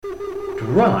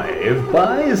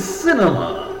Drive-by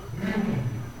cinema.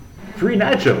 Free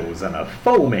nachos and a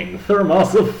foaming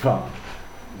thermos of fun.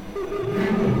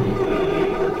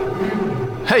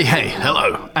 Hey,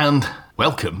 hello, and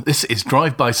welcome. This is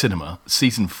Drive-by Cinema,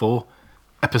 Season 4,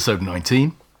 Episode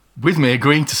 19. With me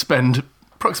agreeing to spend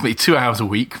approximately 2 hours a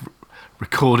week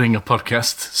recording a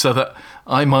podcast so that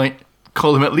I might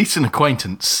call him at least an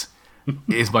acquaintance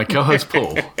is my co-host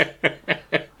Paul.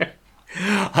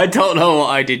 I don't know what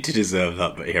I did to deserve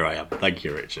that, but here I am. Thank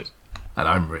you, Richard. And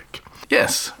I'm Rick.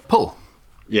 Yes, Paul.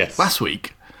 Yes. Last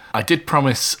week, I did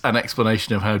promise an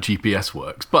explanation of how GPS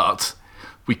works, but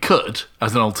we could,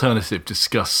 as an alternative,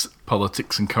 discuss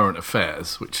politics and current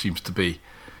affairs, which seems to be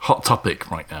hot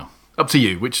topic right now. Up to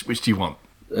you. Which do you want?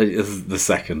 The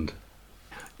second.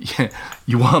 Yeah,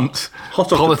 you want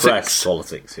Hot off politics. the press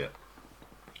politics, yeah.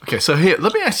 Okay, so here,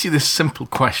 let me ask you this simple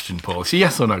question, Paul. It's a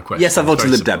yes or no question. Yes, I voted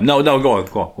Lib Dem. No, go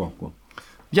on.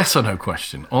 Yes or no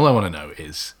question. All I want to know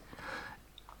is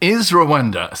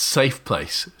Rwanda a safe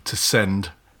place to send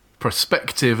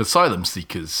prospective asylum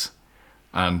seekers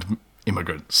and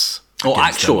immigrants? Or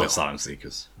against actual their will? asylum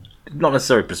seekers. Not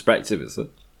necessarily prospective, is it?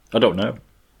 I don't know.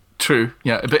 True,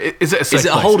 yeah, but is it a safe Is it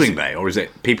a place? holding bay, or is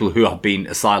it people who have been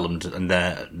asylumed and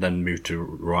then moved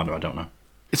to Rwanda? I don't know.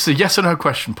 It's a yes or no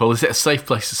question, Paul. Is it a safe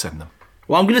place to send them?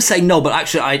 Well, I'm going to say no, but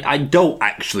actually, I don't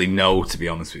actually know, to be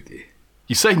honest with you.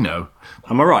 You say no.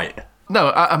 Am I right?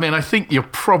 No, I mean, I think you're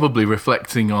probably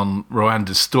reflecting on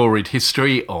Rwanda's storied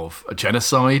history of a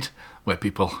genocide where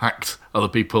people hacked other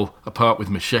people apart with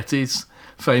machetes,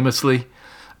 famously,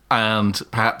 and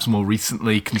perhaps more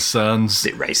recently concerns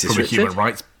Bit racist, from a Richard. human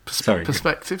rights Sorry.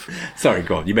 perspective. Sorry,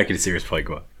 go on. You're making a serious point.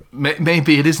 Go on.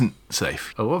 Maybe it isn't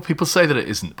safe. Well, people say that it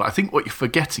isn't, but I think what you're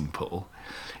forgetting, Paul,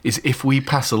 is if we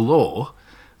pass a law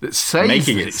that says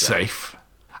Making that it it's safe,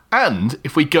 and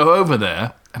if we go over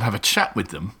there and have a chat with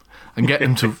them and get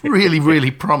them to really,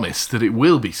 really promise that it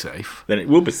will be safe, Then it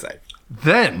will be safe.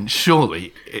 then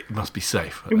surely it must be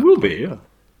safe. It will be, yeah.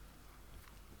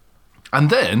 And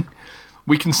then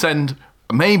we can send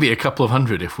maybe a couple of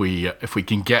hundred if we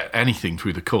can get anything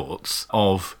through the courts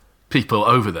of people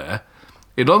over there.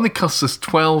 It only costs us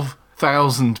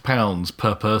 £12,000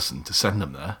 per person to send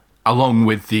them there, along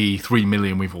with the 3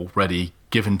 million we've already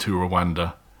given to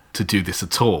Rwanda to do this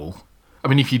at all. I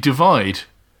mean, if you divide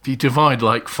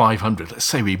like 500, let's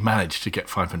say we manage to get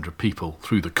 500 people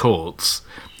through the courts,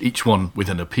 each one with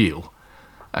an appeal,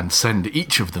 and send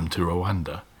each of them to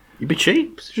Rwanda. You'd be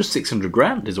cheap. It's just 600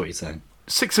 grand is what you're saying.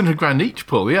 600 grand each,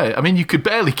 Paul, yeah. I mean, you could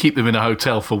barely keep them in a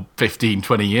hotel for 15,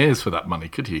 20 years for that money,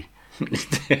 could you?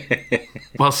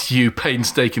 Whilst you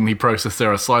painstakingly process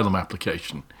their asylum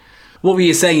application. What were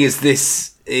you saying is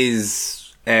this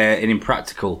is an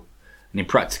impracticable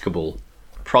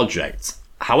project.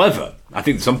 However, I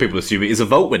think some people assume it is a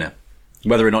vote winner,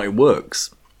 whether or not it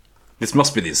works. This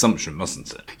must be the assumption,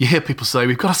 mustn't it? You hear people say,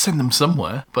 we've got to send them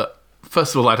somewhere. But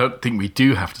first of all, I don't think we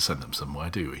do have to send them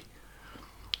somewhere, do we?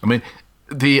 I mean,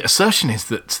 the assertion is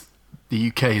that the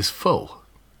UK is full.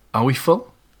 Are we full?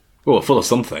 Well, full of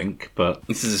something, but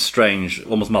this is a strange,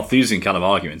 almost Malthusian kind of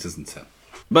argument, isn't it?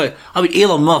 But, I mean,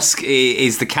 Elon Musk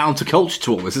is the counterculture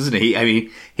to all this, isn't he? I mean,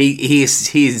 he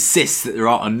insists that there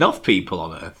aren't enough people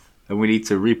on Earth, and we need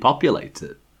to repopulate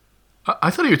it. I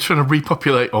thought he was trying to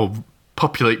repopulate or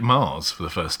populate Mars for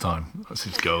the first time. That's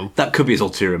his goal. That could be his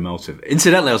ulterior motive.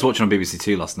 Incidentally, I was watching on BBC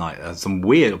Two last night,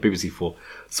 BBC 4,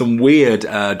 some weird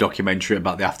documentary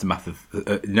about the aftermath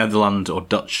of Netherlands or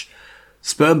Dutch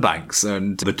sperm banks,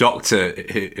 and the doctor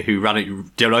who ran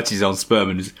it donated his own sperm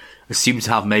and assumed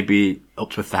to have maybe up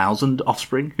to 1,000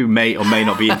 offspring who may or may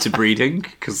not be into breeding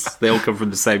because they all come from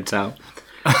the same town.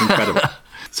 Incredible.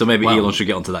 So maybe Elon should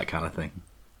get onto that kind of thing.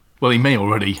 Well, he may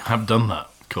already have done that.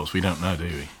 Of course, we don't know, do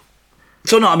we?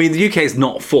 So no, I mean, the UK is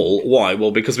not full. Why? Well,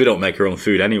 because we don't make our own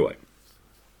food anyway.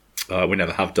 We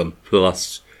never have done for the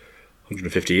last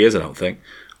 150 years, I don't think.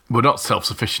 We're not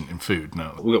self-sufficient in food,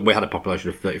 no. We had a population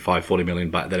of 35, 40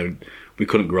 million back then, and we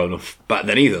couldn't grow enough back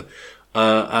then either.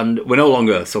 And we're no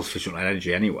longer self-sufficient on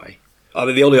energy anyway. I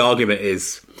mean, the only argument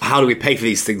is, how do we pay for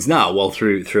these things now? Well,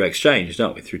 through exchange,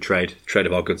 don't we? Through trade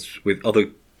of our goods with other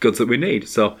goods that we need.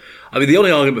 So, I mean, the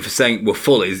only argument for saying we're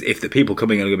full is if the people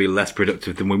coming in are going to be less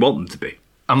productive than we want them to be.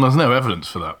 And there's no evidence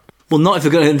for that. Well, not if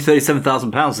they're going to earn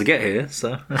 £37,000 to get here,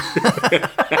 so...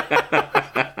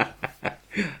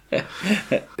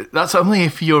 That's only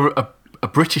if you're a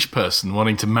British person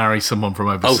wanting to marry someone from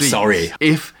overseas. Oh, sorry.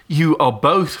 If you are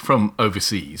both from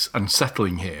overseas and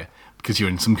settling here because you're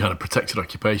in some kind of protected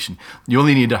occupation, you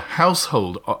only need a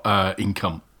household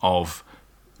income of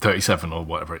 37 or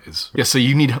whatever it is. Yeah, so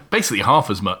you need basically half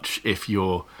as much if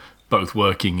you're both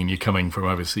working and you're coming from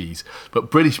overseas.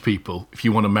 But British people, if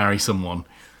you want to marry someone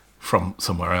from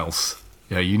somewhere else,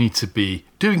 you need to be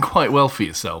doing quite well for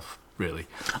yourself, really.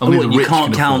 Only the rich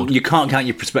can afford. You can't count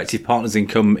your prospective partner's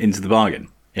income into the bargain.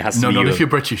 It has to be not if you're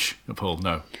British, Paul.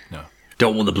 No.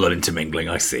 Don't want the blood intermingling,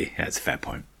 I see. Yeah, that's a fair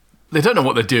point. They don't know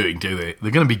what they're doing, do they?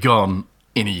 They're going to be gone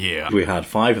in a year. We had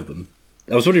 5 of them.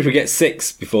 I was wondering if we get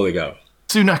 6 before they go.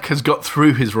 Sunak has got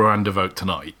through his Rwanda vote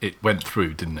tonight. It went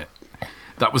through, didn't it?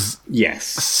 That was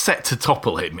set to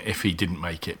topple him if he didn't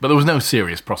make it. But there was no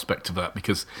serious prospect of that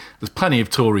because there's plenty of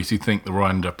Tories who think the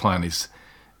Rwanda plan is,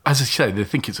 as I say, they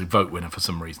think it's a vote winner for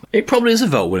some reason. It probably is a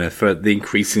vote winner for the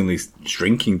increasingly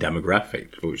shrinking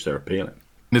demographic for which they're appealing.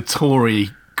 The Tory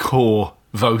core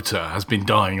voter has been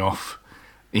dying off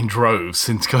in droves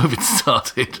since COVID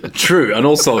started. True, and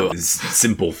also it's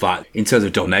simple fact, in terms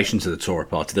of donations to the Tory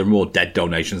party, there are more dead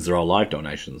donations than there are live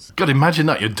donations. God, imagine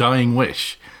that, your dying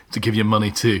wish to give your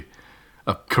money to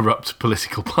a corrupt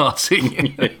political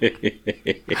party.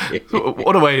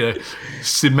 What a way to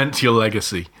cement your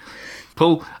legacy.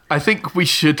 Paul, I think we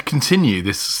should continue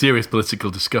this serious political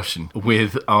discussion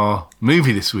with our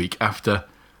movie this week after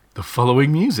the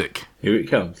following music. Here it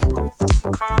comes.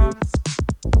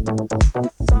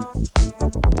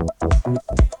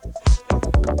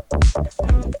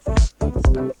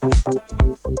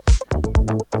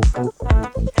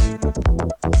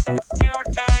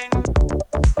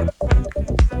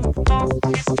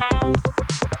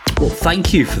 Well,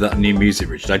 thank you for that new music,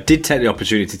 Richard. I did take the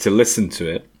opportunity to listen to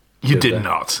it. You did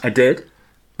not. I did.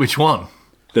 Which one?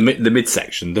 The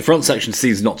mid-section. The front section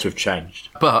seems not to have changed.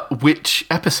 But which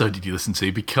episode did you listen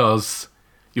to? Because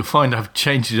you'll find I've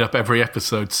changed it up every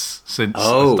episode since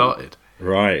I started.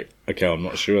 Right. Okay, I'm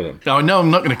not sure then. Now, I know I'm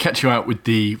not going to catch you out with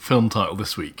the film title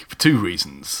this week for 2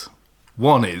 reasons.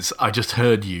 One is I just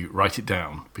heard you write it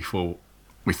down before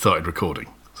we started recording.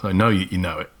 So I know you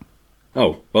know it.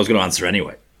 Oh, I was going to answer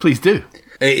anyway. Please do.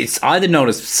 It's either known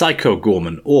as Psycho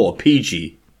Goreman or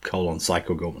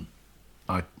PG:*Psycho Goreman.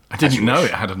 I didn't know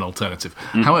it had an alternative.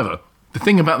 However, the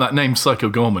thing about that name, Psycho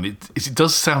Goreman, it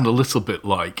does sound a little bit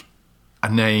like a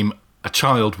name a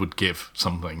child would give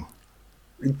something.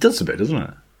 It does a bit, doesn't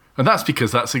it? And that's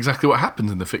because that's exactly what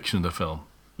happens in the fiction of the film.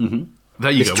 Mm-hmm.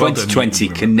 There you it's go. 2020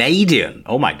 Canadian.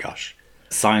 Oh my gosh.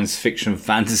 Science fiction,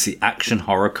 fantasy, action,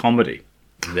 horror, comedy.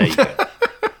 There you go.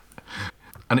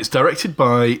 And it's directed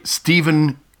by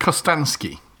Stephen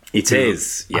Kostansky. It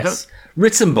is, yes.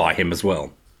 Written by him as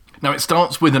well. Now, it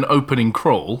starts with an opening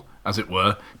crawl, as it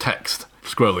were, text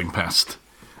scrolling past,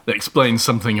 that explains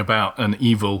something about an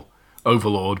evil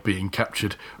overlord being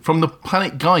captured from the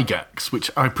planet Gygax, which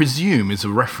I presume is a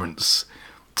reference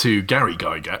to Gary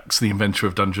Gygax, the inventor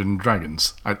of Dungeons and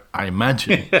Dragons. I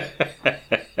imagine.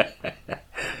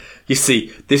 You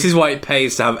see, this is why it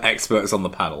pays to have experts on the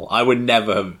panel. I would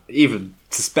never have even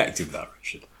suspected that,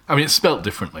 Richard. I mean, it's spelt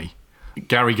differently.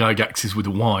 Gary Gygax is with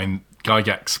a Y, and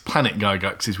planet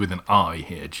Gygax is with an I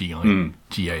here,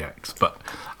 G-I-G-A-X. But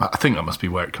I think that must be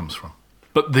where it comes from.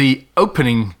 But the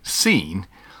opening scene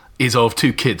is of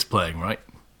 2 kids playing, right?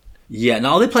 Yeah,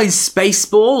 now are they playing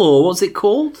Spaceball, or what's it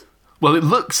called? Well, it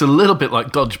looks a little bit like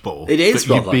Dodgeball. It is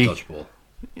like Dodgeball.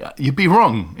 Yeah, you'd be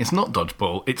wrong. It's not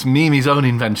Dodgeball. It's Mimi's own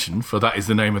invention, for that is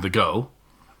the name of the girl.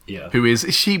 Yeah. Who is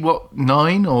she,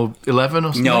 9 or 11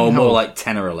 or something? No, more like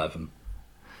 10 or 11.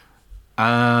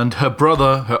 And her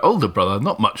older brother,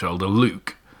 not much older,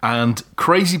 Luke. And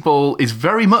Crazy Ball is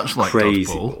very much like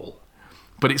Dodgeball.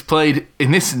 But it's played,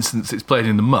 in this instance, it's played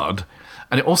in the mud.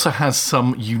 And it also has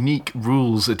some unique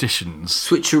rules additions.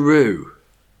 Switcheroo,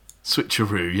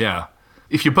 yeah.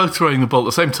 If you're both throwing the ball at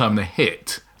the same time, they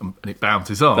hit, and it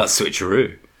bounces off. That's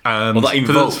switcheroo. And well,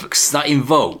 that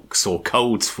invokes or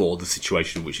codes for the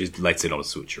situation which is later on a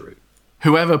switcheroo.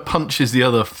 Whoever punches the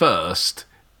other first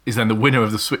is then the winner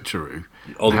of the switcheroo.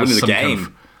 Or the winner of the game. Kind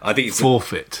of I think it's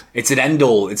forfeit. It's an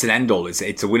end-all. It's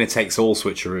a winner-takes-all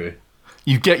switcheroo.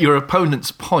 You get your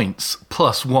opponent's points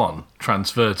plus 1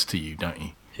 transferred to you, don't you?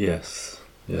 Yes.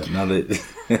 Yeah. Now that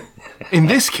in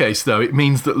this case, though, it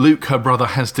means that Luke, her brother,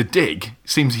 has to dig. It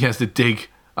seems he has to dig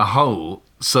a hole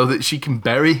so that she can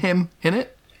bury him in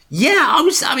it. Yeah,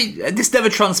 this never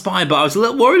transpired, but I was a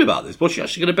little worried about this. Was she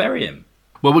actually going to bury him?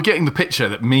 Well, we're getting the picture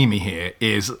that Mimi here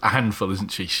is a handful,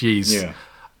 isn't she?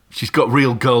 She's got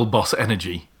real girl boss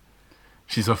energy.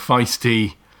 She's a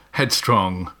feisty,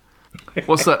 headstrong.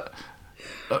 What's that?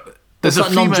 There's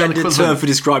a non-gendered term for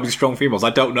describing strong females. I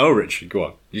don't know, Richard. Go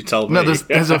on. You tell me. No,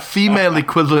 there's a female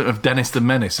equivalent of Dennis the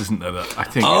Menace, isn't there? That I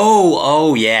think.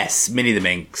 Oh, yes. Minnie the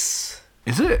Minx.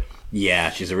 Is it? Yeah,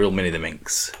 she's a real Minnie the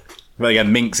Minx. Well,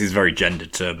 again, Minx is a very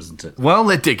gendered term, isn't it? While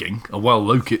they're digging, or while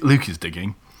Luke is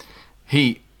digging,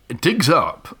 he It digs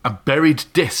up a buried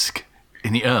disc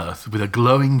in the earth with a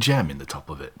glowing gem in the top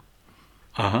of it.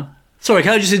 Sorry,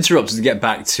 can I just interrupt to get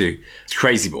back to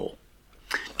Crazy Ball?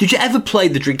 Did you ever play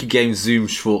the drinking game Zoom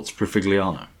Schwartz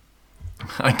Profigliano?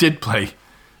 I did play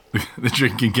the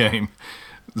drinking game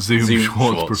Zoom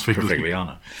Schwartz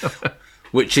Profigliano.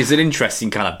 Which is an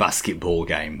interesting kind of basketball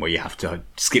game where you have to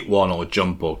skip one or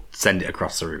jump or send it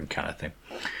across the room kind of thing.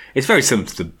 It's very similar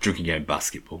to the drinking game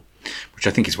basketball, which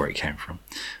I think is where it came from.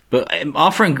 But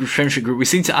our friendship group, we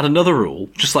seemed to add another rule,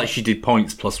 just like she did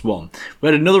points +1. We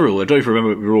had another rule, I don't even remember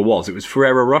what the rule was. It was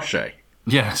Ferrero Rocher.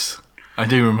 Yes, I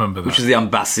do remember that. Which is the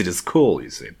ambassador's call, you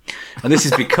see. And this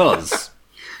is because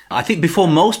I think before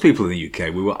most people in the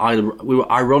UK, we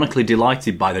were ironically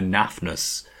delighted by the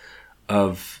naffness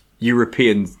of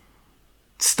European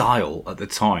style at the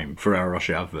time Ferrero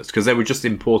Rocher adverts, because they were just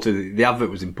imported. The advert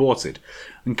was imported,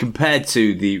 and compared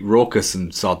to the raucous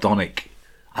and sardonic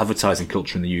advertising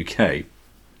culture in the UK,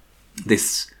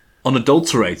 this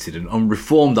unadulterated and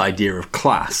unreformed idea of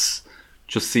class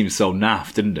just seems so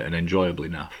naff, didn't it? And enjoyably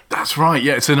naff. That's right.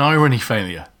 Yeah, it's an irony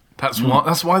failure. That's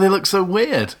why they look so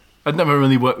weird. I'd never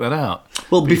really worked that out.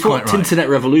 Well, before the Internet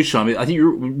revolution, I mean, I think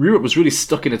Europe was really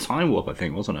stuck in a time warp. I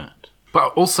think, wasn't it?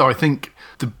 But also, I think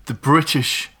the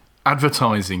British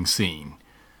advertising scene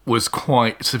was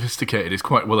quite sophisticated. It's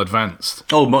quite well advanced.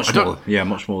 Oh, much more. Yeah,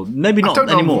 much more. Maybe not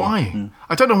anymore. I don't know why.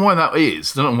 I don't know why that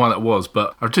is. I don't know why that was.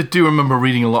 But I just do remember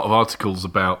reading a lot of articles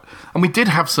about... And we did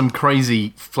have some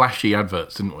crazy, flashy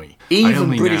adverts, didn't we?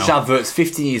 Even British adverts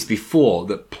 15 years before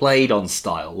that played on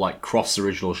style, like Cross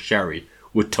Original Sherry,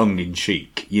 were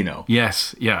tongue-in-cheek, you know.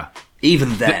 Yes, yeah.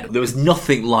 Even then, there was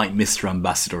nothing like Mr.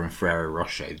 Ambassador and Ferrero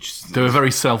Rocher. They were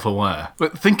very self-aware.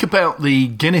 But think about the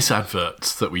Guinness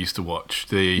adverts that we used to watch.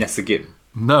 Nessa Gibb.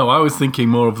 No, I was thinking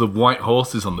more of the white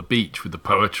horses on the beach with the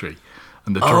poetry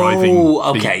and the driving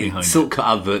beat behind Silk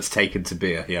cut adverts taken to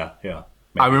beer. Yeah. Maybe.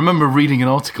 I remember reading an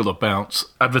article about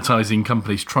advertising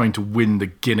companies trying to win the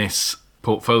Guinness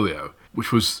portfolio,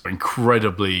 which was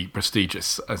incredibly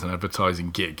prestigious as an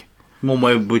advertising gig. One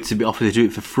way would to be offered to do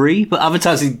it for free, but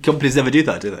advertising companies never do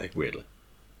that, do they? Weirdly.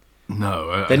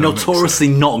 No. They're notoriously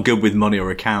not good with money or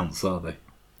accounts, are they?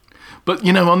 But,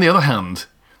 on the other hand,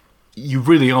 you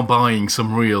really are buying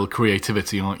some real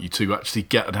creativity, aren't you, to actually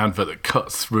get an advert that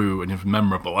cuts through and is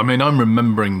memorable. I mean, I'm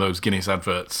remembering those Guinness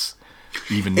adverts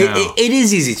even now. It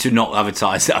is easy to not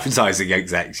advertise advertising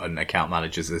execs and account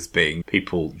managers as being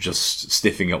people just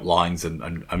sniffing up lines and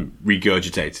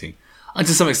regurgitating. And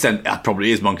to some extent, that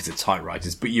probably is monkeys at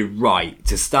typewriters, but you're right,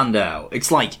 to stand out. It's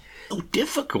like, so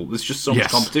difficult. There's just so much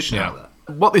competition out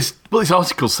there. What this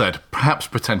article said, perhaps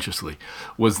pretentiously,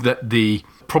 was that the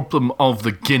problem of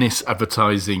the Guinness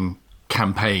advertising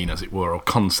campaign, as it were, or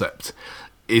concept,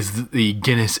 is that the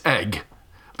Guinness egg,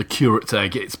 the curate's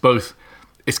egg, it's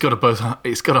got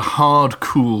a hard,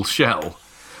 cool shell,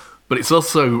 but it's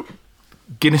also,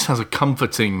 Guinness has a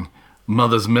comforting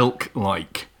mother's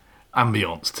milk-like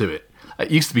ambience to it. It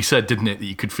used to be said, didn't it, that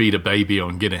you could feed a baby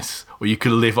on Guinness, or you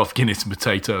could live off Guinness and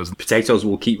potatoes. Potatoes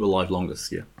will keep you alive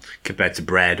longest, yeah, compared to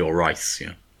bread or rice,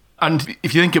 yeah. And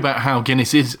if you think about how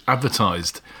Guinness is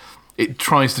advertised, it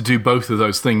tries to do both of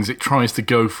those things. It tries to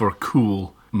go for a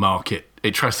cool market.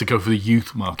 It tries to go for the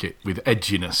youth market with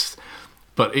edginess.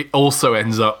 But it also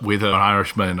ends up with an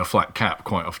Irishman in a flat cap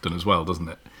quite often as well, doesn't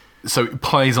it? So it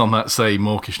plays on that, say,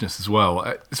 mawkishness as well.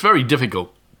 It's very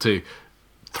difficult to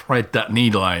thread that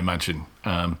needle, I imagine.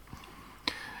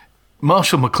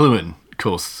 Marshall McLuhan, of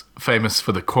course, famous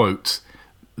for the quote,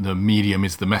 "The medium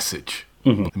is the message."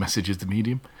 Mm-hmm. The message is the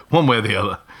medium. One way or the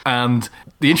other. And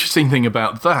the interesting thing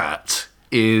about that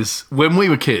is when we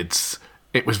were kids,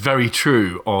 it was very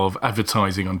true of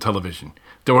advertising on television.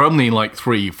 There were only like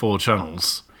 3-4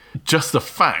 channels. Just the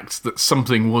fact that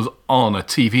something was on a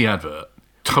TV advert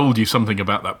told you something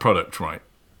about that product, right?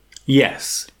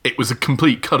 Yes. It was a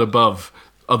complete cut above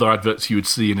other adverts you would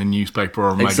see in a newspaper or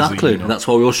a magazine. Exactly. That's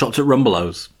why we all shopped at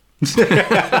Rumbelows.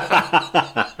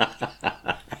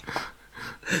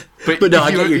 But no,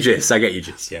 I get your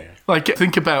gist. Yeah. Like,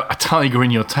 think about a tiger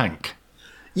in your tank.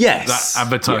 Yes. That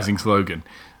advertising slogan.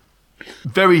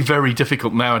 Very, very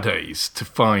difficult nowadays to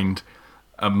find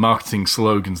marketing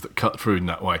slogans that cut through in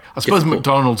that way. I suppose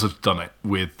McDonald's has done it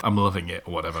with "I'm loving it"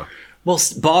 or whatever. Well,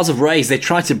 Bars of Ray's, they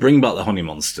tried to bring back the Honey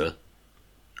Monster,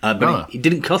 but it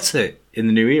didn't cut it in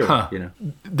the new era. You know,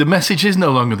 the message is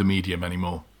no longer the medium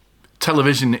anymore.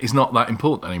 Television is not that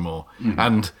important anymore,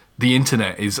 and the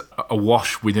internet is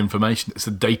awash with information. It's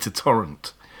a data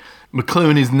torrent.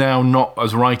 McLuhan is now not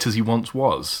as right as he once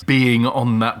was. Being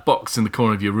on that box in the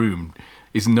corner of your room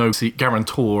is no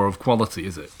guarantor of quality,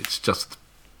 is it? It's just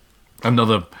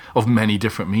another of many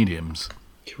different mediums.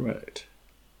 Correct.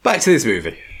 Back to this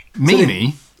movie.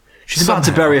 Mimi... She's about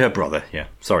to bury her brother. Yeah,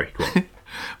 sorry, go on.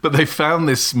 But they found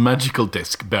this magical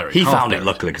disc buried. He found it,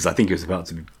 luckily, because I think he was about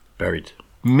to be buried.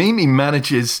 Mimi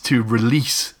manages to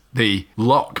release the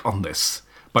lock on this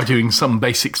by doing some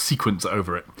basic sequence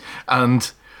over it.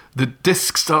 And the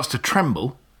disc starts to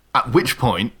tremble, at which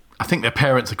point, I think their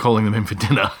parents are calling them in for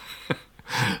dinner.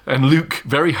 And Luke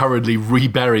very hurriedly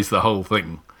reburies the whole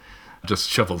thing. Just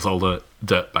shovels all the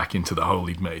dirt back into the hole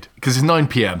he'd made. Because it's 9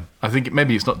 p.m. I think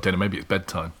maybe it's not dinner, maybe it's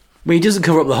bedtime. Well, he doesn't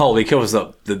cover up the hole. He covers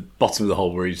up the bottom of the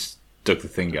hole where he's dug the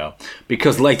thing out.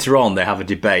 Because later on they have a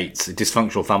debate, a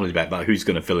dysfunctional family debate about who's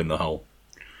going to fill in the hole.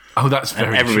 Oh, that's very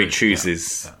and everybody true.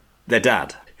 chooses their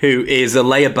dad, who is a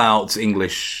layabout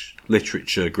English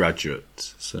literature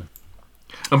graduate. So.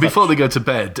 And before they go to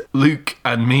bed, Luke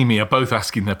and Mimi are both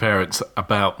asking their parents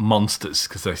about monsters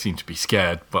because they seem to be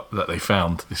scared but that they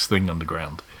found this thing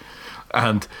underground.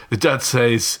 And the dad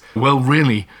says, well,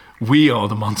 really, we are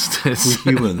the monsters.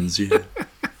 We're humans, yeah.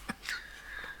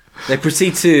 They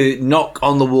proceed to knock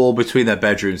on the wall between their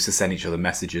bedrooms to send each other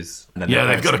messages. And then Yeah,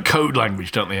 they've got a code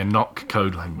language, don't they? A knock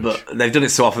code language. But they've done it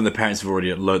so often the parents have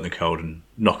already learnt the code and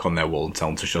knock on their wall and tell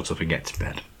them to shut up and get to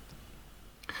bed.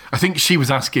 I think she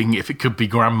was asking if it could be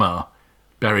Grandma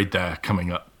buried there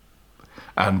coming up.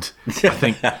 And I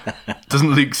think,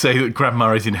 doesn't Luke say that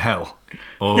Grandma is in hell?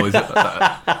 Or is it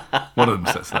one of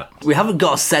them says that? We haven't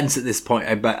got a sense at this point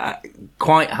about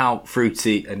quite how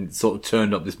fruity and sort of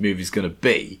turned up this movie's going to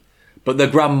be. But the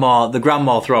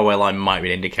grandma throwaway line might be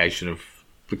an indication of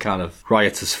the kind of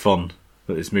riotous fun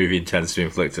that this movie intends to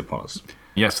inflict upon us.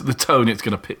 Yes, the tone it's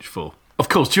going to pitch for. Of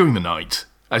course, during the night,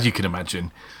 as you can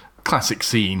imagine, classic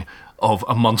scene of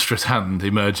a monstrous hand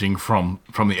emerging from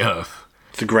the earth.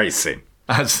 It's a great scene.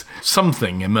 As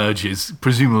something emerges,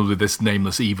 presumably this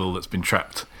nameless evil that's been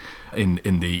trapped in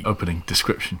the opening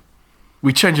description.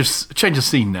 We change a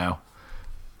scene now.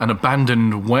 An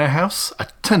abandoned warehouse.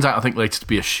 It turns out, I think, later to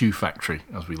be a shoe factory,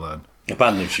 as we learn.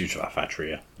 Abandoned shoe factory,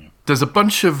 yeah. There's a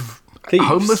bunch of Thieves,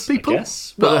 homeless people? I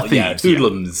guess. But Well, they're thieves,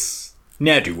 hoodlums,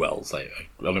 ne'er-do-wells, the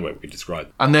only way we could describe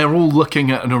them. And they're all looking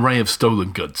at an array of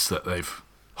stolen goods that they've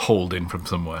hauled in from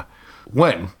somewhere.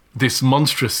 When this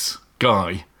monstrous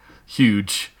guy,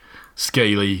 huge,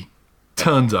 scaly,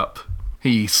 turns up,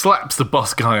 he slaps the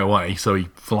boss guy away, so he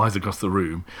flies across the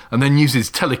room, and then uses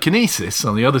telekinesis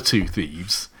on the other two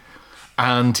thieves.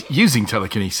 And using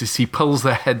telekinesis, he pulls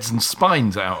their heads and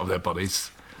spines out of their bodies.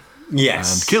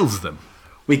 Yes. And kills them.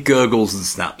 With gurgles and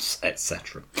snaps,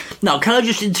 etc. Now, can I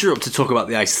just interrupt to talk about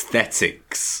the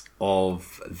aesthetics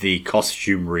of the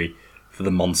costumery for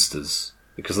the monsters?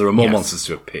 Because there are more monsters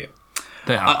to appear.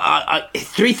 They are.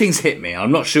 Three things hit me.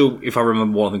 I'm not sure if I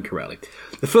remember one of them correctly.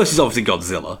 The first is obviously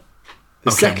Godzilla.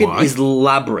 The second is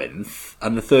Labyrinth.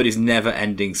 And the third is Never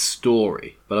Ending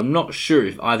Story. But I'm not sure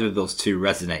if either of those two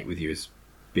resonate with you as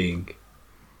being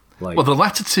like... Well, the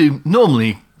latter two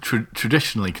normally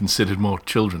traditionally considered more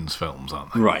children's films,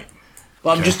 aren't they? Right.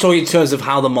 Well, I'm just talking in terms of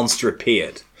how the monster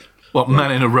appeared. What,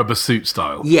 man in a rubber suit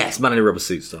style? Yes, man in a rubber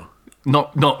suit style.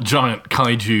 Not giant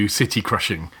kaiju city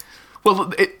crushing.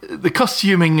 Well, the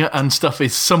costuming and stuff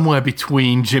is somewhere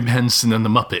between Jim Henson and the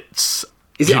Muppets.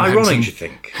 Is it ironic, do you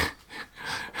think?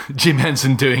 Jim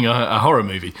Henson doing a horror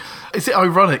movie. Is it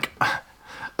ironic?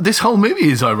 This whole movie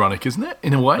is ironic, isn't it,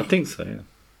 in a way? I think so,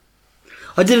 yeah.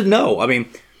 I didn't know. I mean,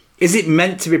 is it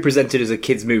meant to be presented as a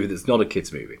kids' movie that's not a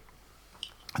kids' movie?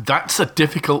 That's a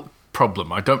difficult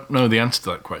problem. I don't know the answer to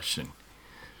that question.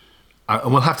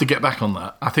 And we'll have to get back on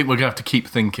that. I think we're going to have to keep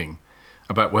thinking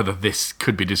about whether this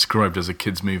could be described as a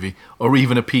kids' movie or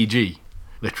even a PG,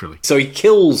 literally. So he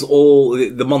kills all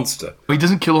the monster. He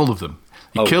doesn't kill all of them.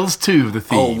 He kills two of the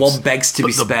thieves. Oh, one begs to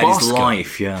be spared his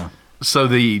life, yeah. So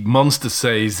the monster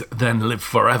says, then live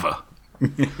forever.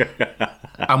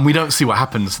 And we don't see what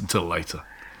happens until later.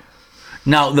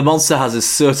 Now, the monster has a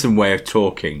certain way of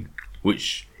talking,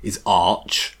 which is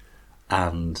arch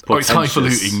and it's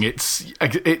highfalutin.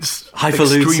 It's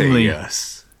highfalutin, extremely...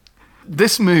 yes.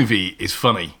 This movie is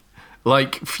funny.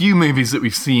 Like, few movies that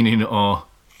we've seen in our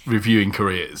reviewing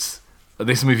careers,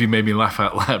 this movie made me laugh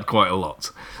out loud quite a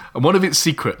lot. And one of its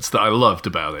secrets that I loved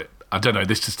about it, I don't know,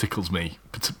 this just tickles me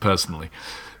personally,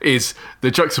 is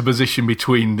the juxtaposition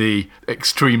between the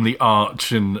extremely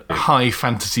arch and high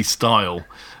fantasy style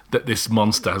that this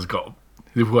monster has got,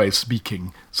 the way of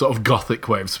speaking, sort of gothic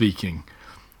way of speaking,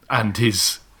 and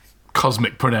his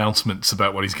cosmic pronouncements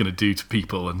about what he's going to do to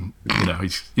people and, you know,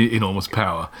 his enormous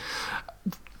power.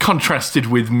 Contrasted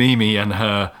with Mimi and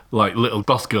her, like, little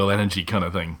boss girl energy kind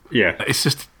of thing. Yeah. It's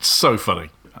just so funny.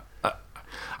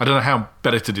 I don't know how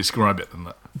better to describe it than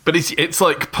that. But it's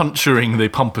like puncturing the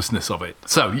pompousness of it.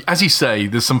 So, as you say,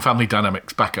 there's some family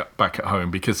dynamics back at home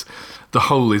because the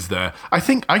hole is there. I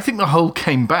think the hole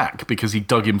came back because he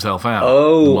dug himself out.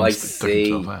 Oh, I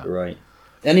see. Right.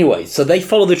 Anyway, so they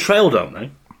follow the trail, don't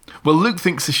they? Well, Luke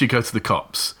thinks they should go to the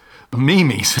cops.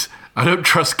 Mimi says, I don't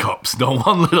trust cops, not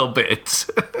one little bit.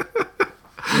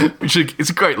 Which it's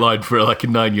a great line for like a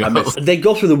 9-year-old. They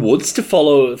go through the woods to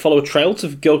follow a trail to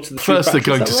go to the First, they're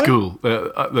going to school.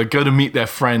 They're going to meet their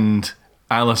friend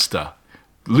Alistair.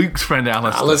 Luke's friend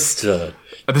Alistair.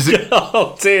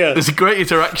 Oh dear! There's a great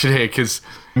interaction here because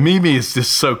Mimi is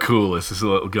just so cool as this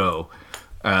little girl,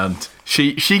 and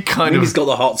she kind Mimi's got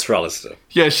the hots for Alistair.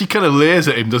 Yeah, she kind of leers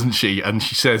at him, doesn't she? And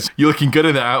she says, "You're looking good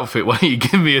in that outfit. Why don't you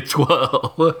give me a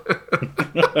twirl?"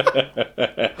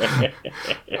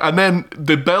 And then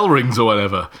the bell rings or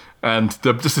whatever, and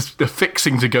they're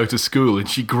fixing to go to school, and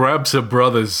she grabs her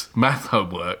brother's math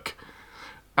homework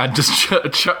and just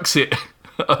chucks it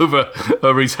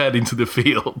over his head into the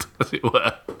field, as it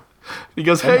were. He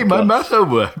goes, "Hey, my math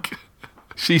homework."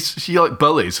 She like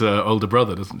bullies her older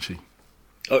brother, doesn't she?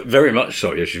 Oh, very much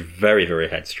so. Yeah, she's very, very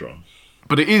headstrong.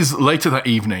 But it is later that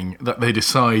evening that they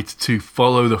decide to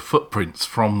follow the footprints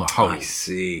from the hole. I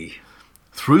see.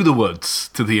 Through the woods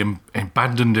to the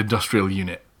abandoned industrial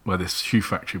unit where this shoe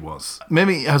factory was.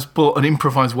 Mimi has bought an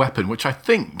improvised weapon, which I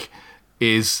think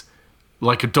is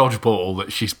like a dodgeball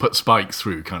that she's put spikes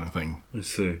through kind of thing. I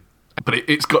see. But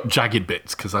it's got jagged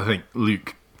bits because I think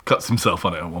Luke cuts himself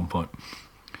on it at one point.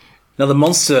 Now the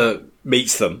monster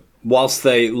meets them. Whilst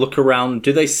they look around,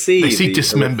 do they see... They see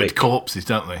dismembered corpses,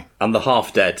 don't they? And the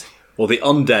half-dead, or the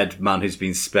undead man who's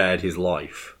been spared his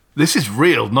life. This is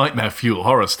real nightmare fuel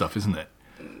horror stuff, isn't it?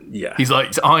 Yeah. He's like,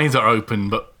 his eyes are open,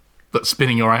 but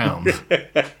spinning around.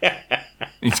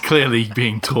 He's clearly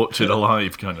being tortured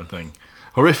alive kind of thing.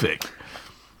 Horrific.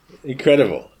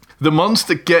 Incredible. The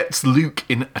monster gets Luke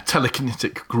in a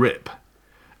telekinetic grip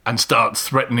and starts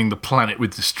threatening the planet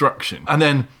with destruction. And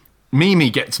then Mimi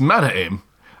gets mad at him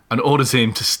and orders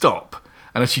him to stop.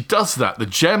 And as she does that, the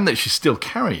gem that she's still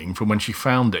carrying from when she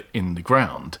found it in the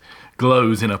ground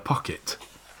glows in her pocket.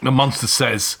 The monster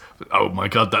says, "Oh my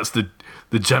God, that's the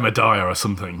Jemadiah or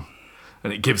something."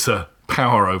 And it gives her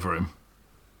power over him.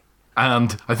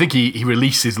 And I think he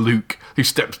releases Luke, who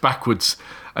steps backwards,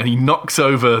 and he knocks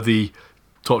over the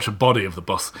tortured body of the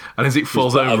boss. And as it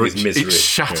falls over, it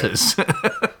shatters.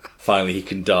 Yeah. Finally, he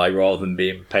can die rather than be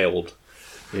impaled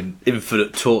in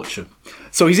infinite torture.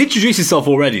 So he's introduced himself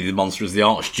already, the monster, as the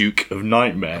Archduke of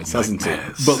Nightmares, hasn't he?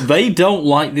 But they don't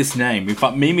like this name. In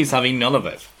fact, Mimi's having none of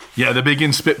it. Yeah, they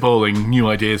begin spitballing new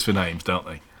ideas for names, don't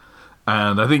they?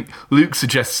 And I think Luke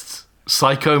suggests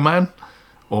Psycho Man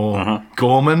or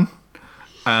Goreman.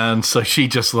 And so she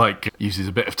just like uses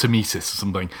a bit of Temesis or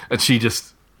something. And she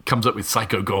just comes up with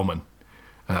Psycho Goreman.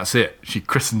 And that's it. She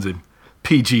christens him.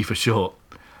 PG for short.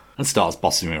 And starts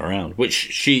bossing him around, which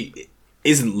she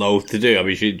isn't loath to do. I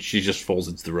mean, she just falls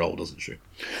into the role, doesn't she?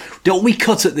 Don't we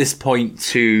cut at this point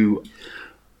to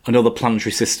another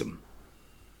planetary system?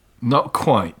 Not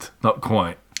quite.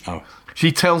 Oh.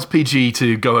 She tells PG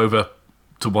to go over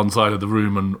to one side of the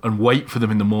room and wait for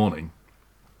them in the morning.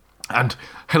 And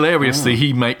hilariously,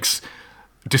 he makes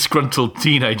disgruntled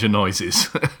teenager noises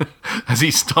as he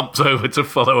stomps over to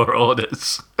follow her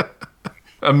orders.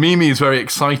 And Mimi is very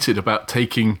excited about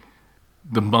taking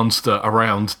the monster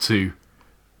around to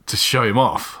show him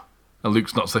off. And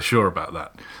Luke's not so sure about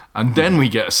that. And then we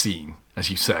get a scene, as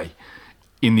you say,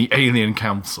 in the Alien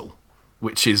Council,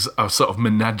 which is a sort of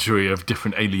menagerie of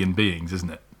different alien beings, isn't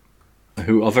it?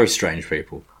 Who are very strange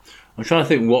people. I'm trying to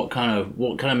think what kind of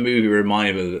movie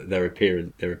reminded me of their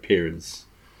appearance.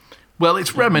 Well,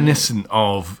 it's reminiscent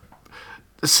of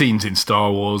scenes in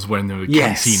Star Wars when there were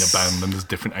cantina band and there's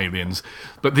different aliens.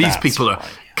 But these people are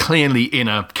clearly in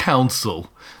a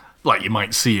council, like you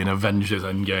might see in Avengers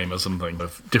Endgame or something,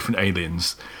 of different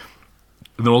aliens.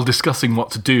 And they're all discussing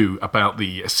what to do about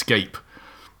the escape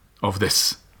of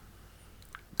this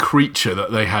creature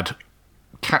that they had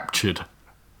captured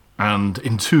and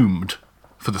entombed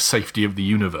for the safety of the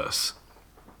universe.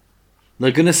 They're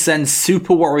going to send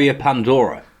Super Warrior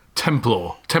Pandora.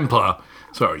 Templar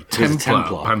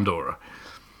Pandora.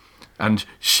 And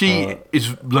she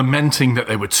is lamenting that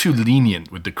they were too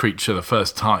lenient with the creature the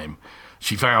first time.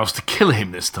 She vows to kill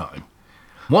him this time.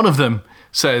 One of them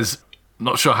says,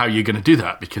 "Not sure how you're going to do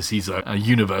that because he's a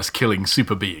universe-killing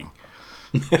super being."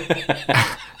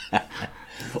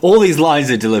 All these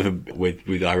lines are delivered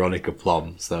with ironic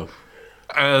aplomb, so...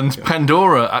 And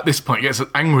Pandora, at this point, gets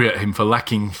angry at him for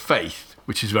lacking faith,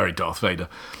 which is very Darth Vader,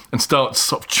 and starts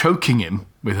sort of choking him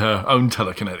with her own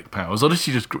telekinetic powers. Or does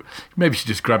she just... Maybe she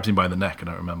just grabs him by the neck, I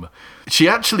don't remember. She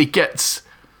actually gets...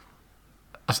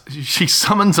 She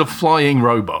summons a flying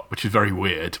robot, which is very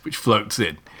weird, which floats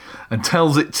in, and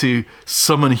tells it to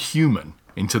summon a human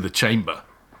into the chamber.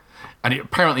 And it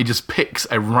apparently just picks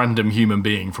a random human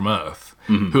being from Earth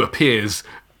who appears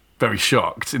very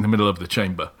shocked in the middle of the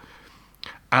chamber.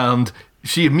 And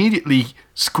she immediately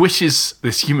squishes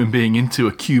this human being into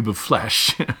a cube of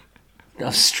flesh.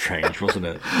 That's strange, wasn't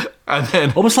it? And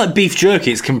then... Almost like beef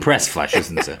jerky, it's compressed flesh,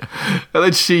 isn't it? And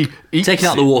then she eats Taking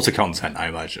out it. the water content, I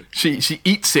imagine. She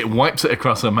eats it, wipes it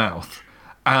across her mouth,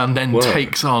 and then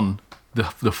takes on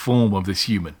the form of this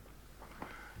human.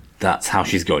 That's how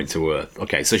she's going to Earth.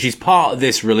 Okay, so she's part of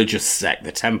this religious sect,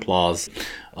 the Templars.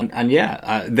 And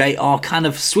they are kind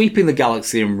of sweeping the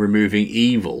galaxy and removing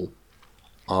evil.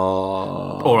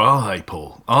 Or are they,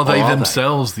 Paul? Are they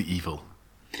themselves the evil?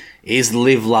 Is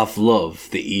live, laugh, love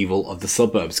the evil of the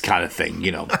suburbs kind of thing,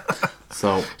 you know?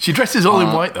 So she dresses all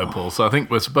in white, though, Paul, so I think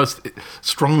we're supposed to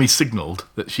strongly signalled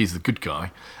that she's the good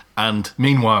guy. And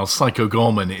meanwhile, Psycho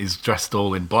Goreman is dressed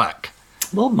all in black.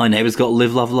 Well, my neighbour's got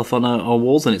live, love, love on her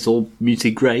walls, and it's all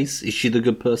muted greys. Is she the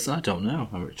good person? I don't know,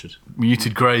 Richard.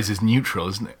 Muted greys is neutral,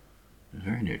 isn't it?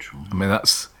 Very neutral. I mean,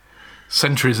 that's...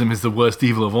 Centrism is the worst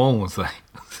evil of all, as they...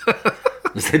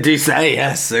 As they do say,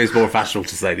 yes. It's more fashionable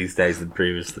to say these days than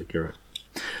previously, correct.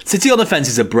 City on the fence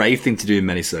is a brave thing to do in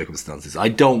many circumstances. I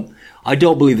don't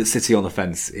believe that sitting on the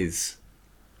fence is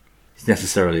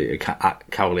necessarily a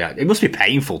cowardly act. It must be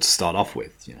painful to start off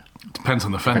with, you know. Depends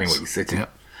on the Depending fence. what you're sitting.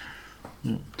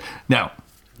 Yeah. Now,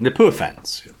 the poor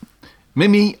fence.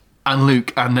 Mimi and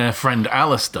Luke and their friend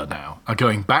Alistair now are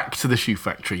going back to the shoe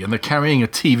factory, and they're carrying a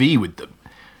TV with them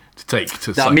to take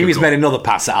to Now, Mimi's made another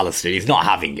pass at Alistair. He's not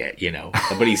having it, you know.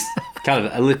 But he's kind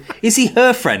of... Is he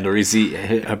her friend or is he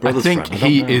her brother's friend? I think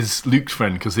he is Luke's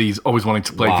friend because he's always wanting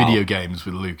to play video games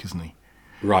with Luke, isn't he?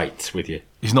 Right, with you.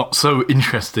 He's not so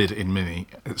interested in Mimi,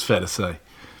 it's fair to say.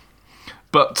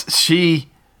 But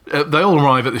they all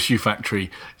arrive at the shoe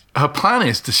factory. Her plan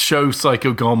is to show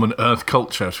Psycho Goreman Earth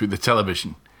culture through the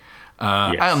television.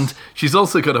 Yes. And she's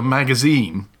also got a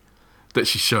magazine that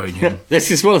she's showing him.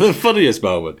 This is one of the funniest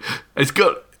moments. Is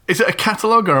it a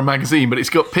catalogue or a magazine? But it's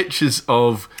got pictures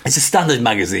of... It's a standard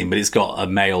magazine, but it's got a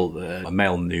male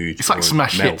nude. It's like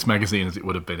Smash Hits magazine, as it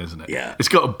would have been, isn't it? Yeah. It's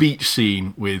got a beach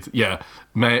scene with,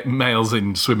 males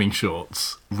in swimming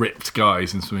shorts, ripped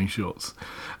guys in swimming shorts.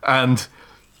 And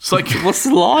it's like... What's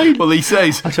the line? Well, he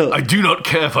says, I do not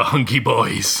care for hunky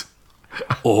boys.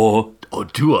 Or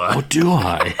do I? Or do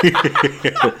I?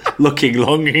 Looking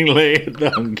longingly at the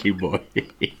hunky boy.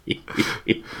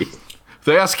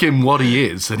 They ask him what he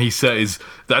is, and he says,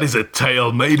 that is a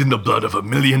tale made in the blood of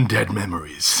 1,000,000 dead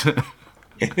memories.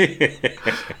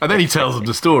 And then he tells them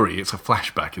the story. It's a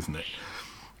flashback, isn't it?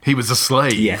 He was a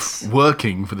slave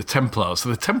working for the Templars. So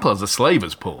the Templars are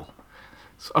slavers, Paul.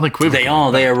 It's unequivocal. They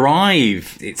are. They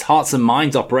arrive. It's hearts and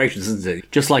minds operations, isn't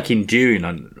it? Just like in Dune,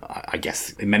 and I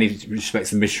guess in many respects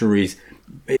the missionaries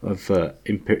of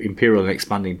imperial and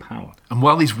expanding power. And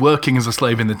while he's working as a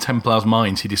slave in the Templars'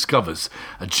 mines, he discovers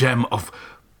a gem of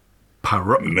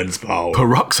immense power.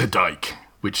 peroxidike,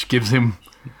 which gives him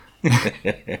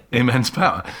immense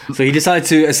power. So he decided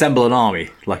to assemble an army,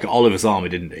 like Oliver's army,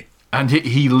 didn't he? And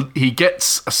he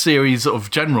gets a series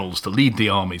of generals to lead the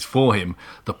armies for him,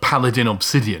 the Paladin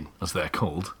Obsidian, as they're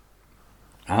called.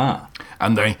 Ah.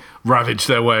 And they ravage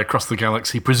their way across the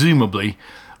galaxy, presumably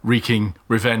wreaking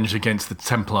revenge against the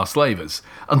Templar slavers,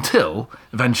 until,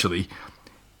 eventually,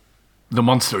 the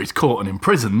monster is caught and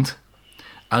imprisoned,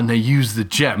 and they use the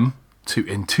gem to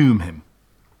entomb him,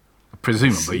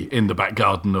 presumably in the back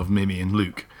garden of Mimi and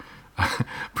Luke.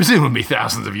 Presumably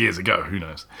thousands of years ago, who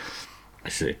knows? I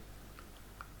see.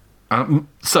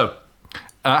 So,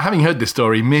 having heard this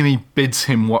story, Mimi bids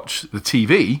him watch the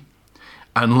TV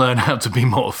and learn how to be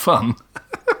more fun.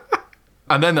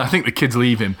 And then I think the kids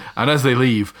leave him, and as they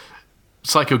leave,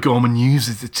 Psycho Goreman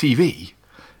uses the TV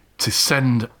to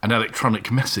send an electronic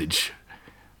message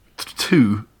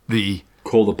to the...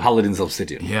 Called the Paladins of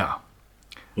Obsidian. Yeah.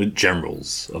 The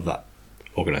generals of that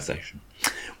organisation.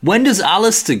 When does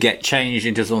Alistair get changed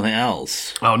into something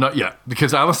else? Oh, not yet,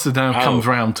 because Alistair now comes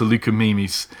round to Luke and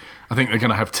Mimi's... I think they're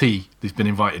going to have tea. They've been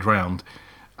invited round.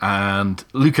 And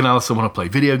Luke and Alistair want to play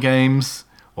video games,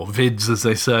 or vids, as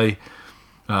they say.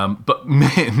 But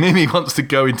Mimi wants to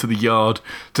go into the yard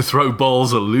to throw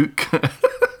balls at Luke.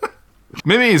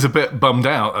 Mimi is a bit bummed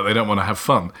out that they don't want to have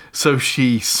fun. So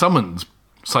she summons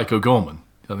Psycho Goreman.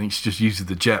 I think she just uses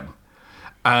the gem.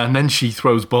 And then she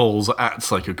throws balls at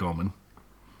Psycho Goreman.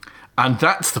 And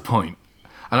that's the point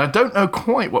And I don't know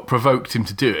quite what provoked him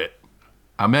to do it.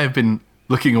 I may have been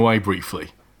looking away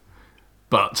briefly.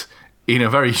 But in a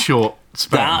very short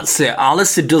span... That's it.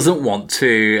 Alistair doesn't want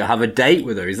to have a date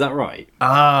with her, is that right?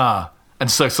 Ah,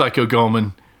 and so Psycho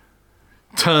Goreman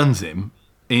turns him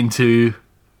into...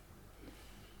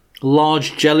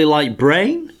 Large jelly-like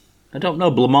brain? I don't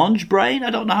know, blancmange brain? I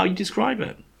don't know how you describe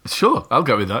it. Sure, I'll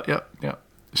go with that, yeah.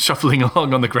 Shuffling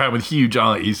along on the ground with huge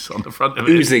eyes on the front of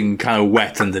it. Oozing kind of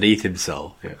wet underneath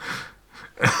himself. Yeah.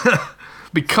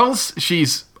 Because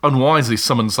she's unwisely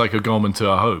summoned Psycho Goreman to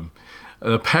her home,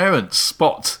 the parents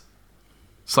spot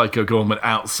Psycho Goreman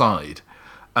outside,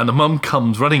 and the mum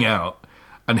comes running out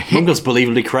and hits... Mum goes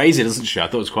believably crazy, doesn't she? I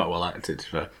thought it was quite well acted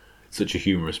for such a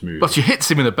humorous move. Well, she hits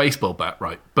him with a baseball bat,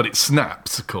 right? But it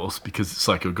snaps, of course, because it's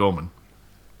Psycho Goreman.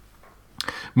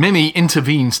 Mimi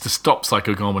intervenes to stop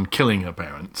Psycho Goreman killing her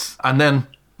parents. And then,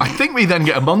 I think we then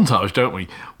get a montage, don't we?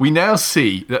 We now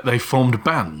see that they formed a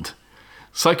band.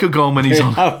 Psycho Goreman is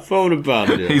on... formed a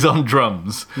band, yeah. He's on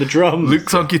drums. The drums.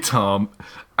 Luke's on guitar.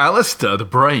 Alistair, the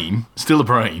brain, still a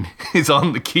brain, is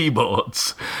on the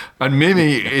keyboards. And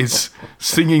Mimi is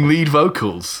singing lead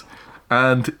vocals.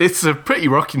 And it's a pretty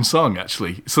rocking song,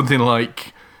 actually. Something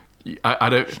like, I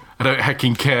don't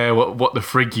hecking care what the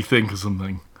frig you think or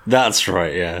something. That's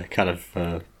right, yeah. Kind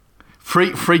of...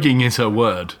 Frigging is her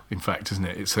word, in fact, isn't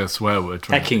it? It's her swear word.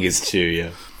 Right? Hecking is too,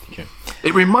 yeah. Okay.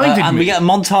 It reminded me... And we get a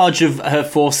montage of her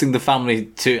forcing the family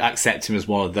to accept him as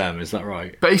one of them, is that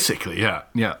right? Basically, yeah.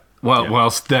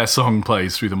 Whilst their song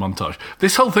plays through the montage.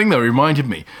 This whole thing, though, reminded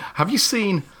me... Have you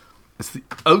seen... It's the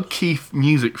O'Keefe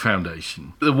Music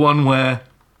Foundation. The one where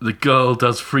the girl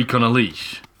does Freak on a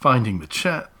Leash. Finding the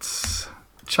chats.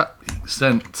 Chat being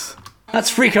sent. That's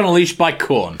Freak on a Leash by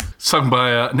Korn. Sung by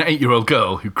an 8-year-old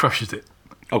girl who crushes it.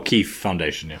 O'Keefe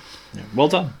Foundation, yeah. Well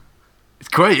done. It's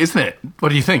great, isn't it? What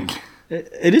do you think?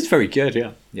 It is very good,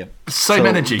 yeah. Same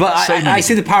energy. But same I energy.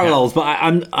 see the parallels, but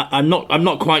I'm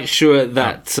not quite sure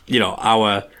that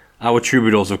our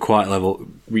troubadours have quite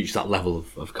reached that level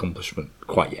of accomplishment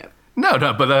quite yet. No,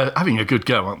 but they're having a good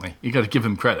go, aren't they? You got to give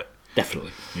them credit.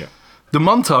 Definitely, yeah. The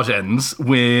montage ends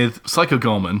with Psycho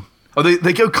Goreman. Oh,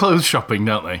 they go clothes shopping,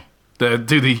 don't they? They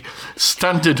do the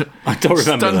standard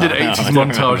 80s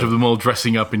montage of them all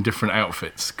dressing up in different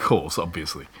outfits. Of course,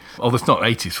 obviously. Although it's not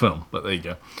an 80s film, but there you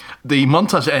go. The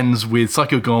montage ends with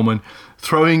Psycho Goreman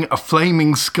throwing a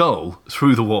flaming skull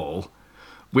through the wall,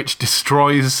 which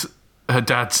destroys her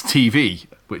dad's TV,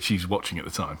 which she's watching at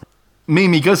the time.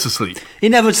 Mimi goes to sleep.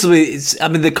 Inevitably,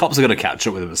 the cops are going to catch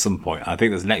up with him at some point. I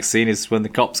think the next scene is when the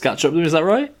cops catch up with him, is that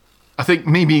right? I think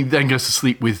Mimi then goes to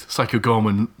sleep with Psycho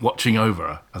Goreman watching over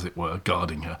her, as it were,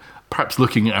 guarding her, perhaps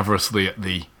looking avorously at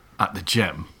the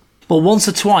gem. Well, once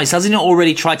or twice, has he not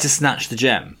already tried to snatch the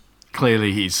gem?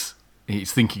 Clearly he's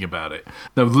thinking about it.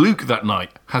 Now, Luke that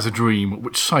night has a dream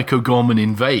which Psycho Goreman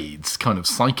invades, kind of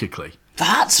psychically.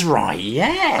 That's right,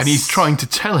 yes! And he's trying to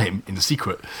tell him, in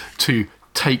secret, to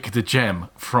take the gem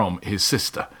from his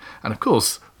sister. And of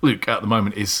course, Luke at the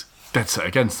moment is dead set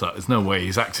against that. There's no way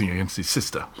he's acting against his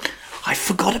sister. I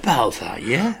forgot about that,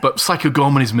 yeah. But Psycho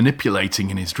Goreman is manipulating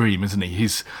in his dream, isn't he?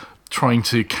 He's trying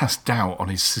to cast doubt on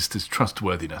his sister's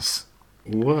trustworthiness.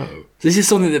 Whoa. This is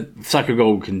something that Psycho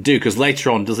Goreman can do, because later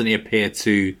on, doesn't he appear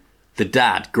to the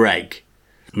dad, Greg?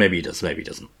 Maybe he does, maybe he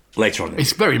doesn't. Later on.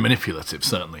 It's very manipulative,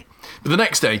 certainly. But the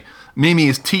next day, Mimi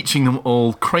is teaching them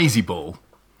all Crazy Ball.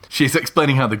 She's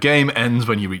explaining how the game ends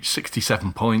when you reach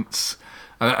 67 points.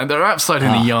 And they're outside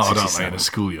in the yard, 67. Aren't they, in a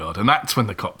schoolyard? And that's when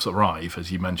the cops arrive,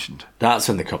 as you mentioned. That's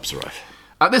when the cops arrive.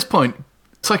 At this point,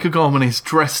 Psycho Goreman is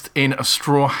dressed in a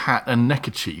straw hat and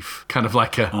neckerchief, kind of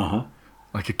like a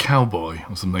cowboy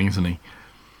or something, isn't he?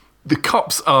 The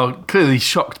cops are clearly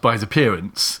shocked by his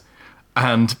appearance,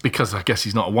 and because I guess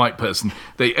he's not a white person,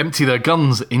 they empty their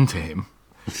guns into him,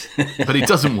 but it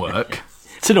doesn't work.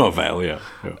 To no avail, yeah.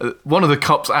 One of the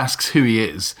cops asks who he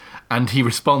is, and he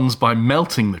responds by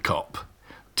melting the cop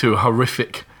to a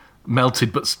horrific,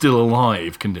 melted but still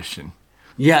alive condition.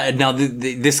 Yeah, now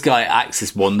this guy acts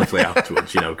this wonderfully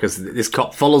afterwards, because this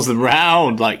cop follows them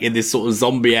round, like in this sort of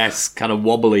zombie-esque, kind of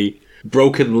wobbly,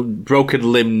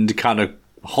 broken-limbed kind of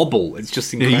hobble. It's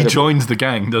just incredible. Yeah, he joins the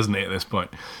gang, doesn't he, at this point?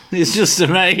 It's just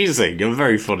amazing and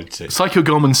very funny too. Psycho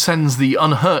Goreman sends the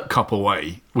unhurt cop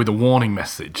away with a warning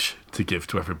message to give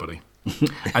to everybody.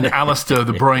 And Alistair,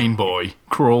 the brain boy,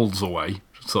 crawls away,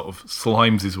 sort of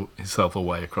slimes himself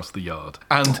away across the yard.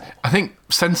 And I think,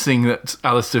 sensing that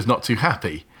Alistair's not too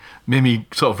happy, Mimi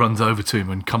sort of runs over to him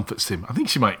and comforts him. I think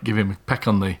she might give him a peck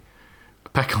on the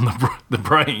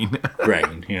brain.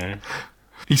 Brain, yeah.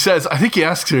 He says, I think he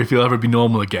asks her if he'll ever be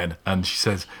normal again, and she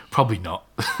says, probably not.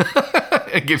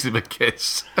 And gives him a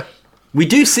kiss. We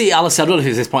do see Alistair, I don't know if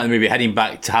it's this point in the movie, heading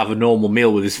back to have a normal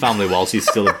meal with his family whilst he's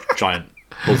still a giant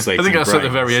pulsating I think that's brain, at the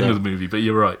very end of the movie, but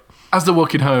you're right. As they're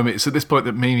walking home, it's at this point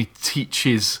that Mimi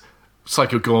teaches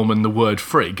Psycho Goreman the word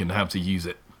frig and how to use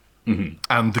it. Mm-hmm.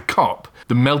 And the cop,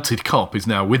 the melted cop, is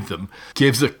now with them,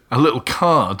 gives a little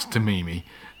card to Mimi,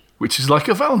 which is like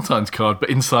a Valentine's card, but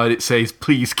inside it says,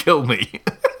 "Please kill me."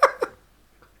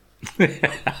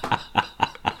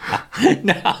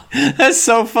 No, that's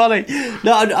so funny.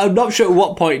 No, I'm not sure at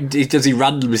what point does he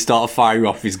randomly start firing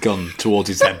off his gun towards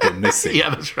his head but miss it. Yeah,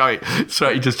 that's right. That's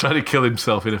right. He just trying to kill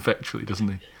himself ineffectually, doesn't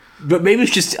he? But maybe he's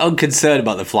just unconcerned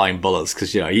about the flying bullets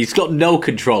because, he's got no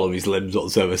control of his limbs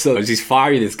whatsoever. So as he's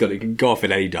firing this gun, it can go off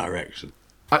in any direction.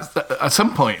 At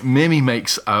some point, Mimi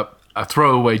makes a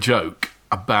throwaway joke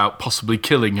about possibly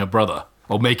killing her brother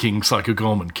or making Psycho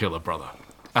Goreman kill her brother.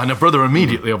 And her brother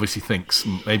immediately obviously thinks,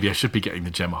 maybe I should be getting the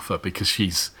gem off her because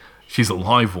she's a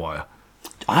live wire.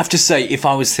 I have to say, if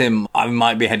I was him, I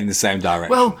might be heading the same direction.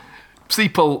 Well, see,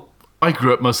 Paul, I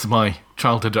grew up most of my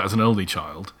childhood as an only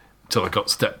child until I got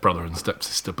stepbrother and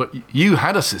stepsister. But you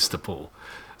had a sister, Paul.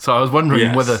 So I was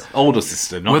wondering whether... older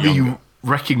sister, not whether younger. you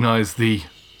recognise the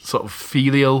sort of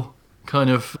filial kind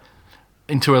of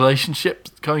interrelationship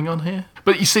going on here.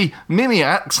 But you see, Mimi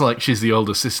acts like she's the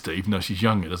older sister, even though she's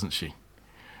younger, doesn't she?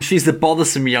 She's the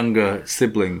bothersome younger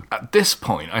sibling. At this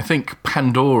point, I think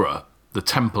Pandora, the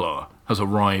Templar, has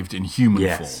arrived in human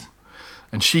form.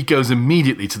 And she goes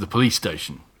immediately to the police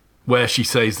station, where she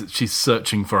says that she's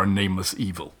searching for a nameless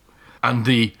evil. And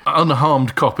the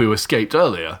unharmed cop who escaped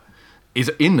earlier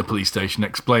is in the police station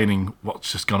explaining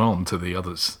what's just gone on to the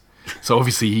others. So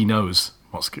obviously he knows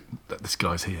that this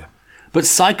guy's here. But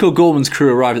Psycho Goreman's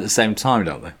crew arrive at the same time,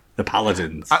 don't they? The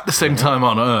Paladins. At the same time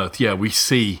on Earth, we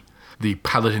see the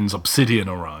Paladins Obsidian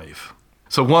arrive.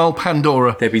 So while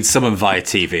Pandora... They've been summoned via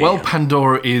TV. While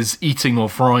Pandora is eating or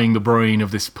frying the brain of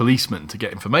this policeman to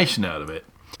get information out of it,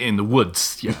 in the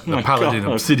woods, the Paladin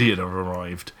Obsidian have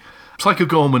arrived. Psycho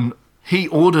Goreman, he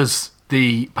orders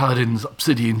the Paladins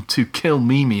Obsidian to kill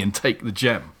Mimi and take the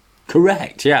gem.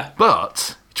 Correct, yeah.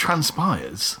 But it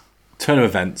transpires... Turn of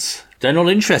events. They're not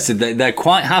interested. They're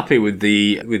quite happy with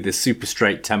the super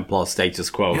straight Templar status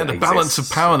quo. Yeah, the balance of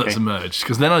power that's emerged.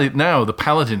 Because now the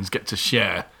Paladins get to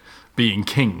share being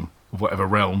king of whatever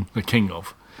realm they're king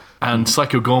of. And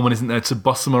Psycho Goreman isn't there to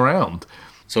boss them around.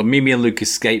 So Mimi and Luke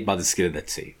escape by the skin of their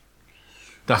teeth.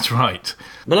 That's right.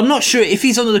 But I'm not sure if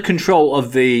he's under the control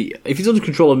of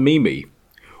Mimi.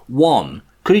 One,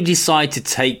 could he decide to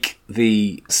take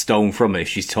the stone from her if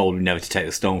she's told him never to take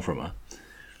the stone from her?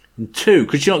 And two,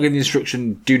 could you not give the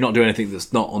instruction, do not do anything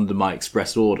that's not under my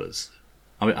express orders?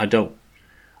 I mean, I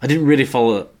didn't really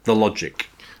follow the logic.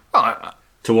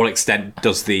 To what extent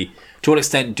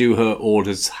do her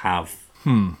orders have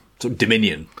sort of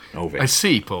dominion over it? I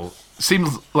see, Paul. Seems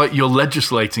like you're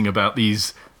legislating about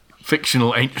these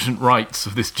fictional ancient rites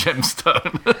of this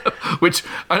gemstone, which...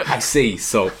 I see,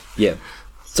 so, yeah.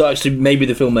 So actually, maybe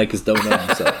the filmmakers don't know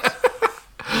themselves.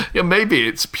 Yeah, maybe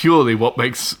it's purely what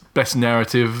makes best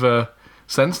narrative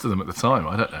sense to them at the time.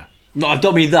 I don't know. No, I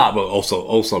don't mean that, but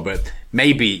also, but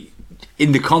maybe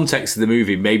in the context of the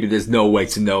movie, maybe there's no way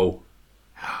to know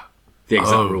the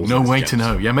exact rules. No way to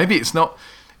know. Yeah, maybe it's not.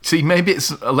 See, maybe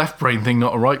it's a left brain thing,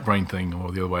 not a right brain thing,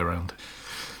 or the other way around.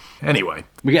 Anyway,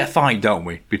 we get a fight, don't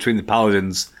we, between the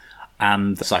Paladins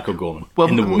and Psycho Goreman. Well,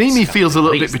 Mimi feels a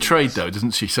little bit betrayed, though,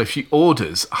 doesn't she? So she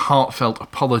orders a heartfelt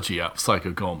apology out of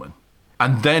Psycho Goreman.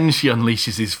 And then she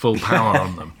unleashes his full power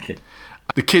on them.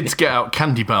 The kids get out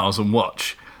candy bars and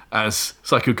watch as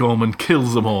Psycho Goreman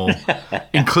kills them all,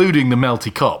 including the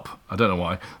melty cop. I don't know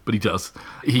why, but he does.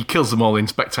 He kills them all in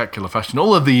spectacular fashion.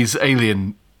 All of these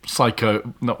alien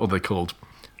psycho, not what they're called,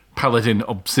 Paladin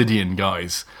Obsidian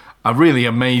guys are really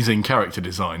amazing character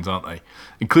designs, aren't they?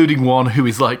 Including one who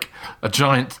is like a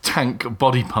giant tank of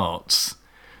body parts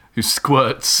who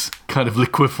squirts kind of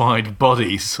liquefied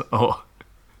bodies or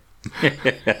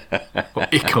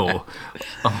ichor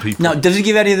on people. Now, does he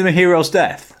give any of them a hero's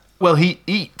death? Well, he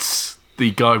eats the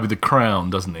guy with the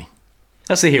crown, doesn't he?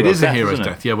 That's a hero's death. It is a hero's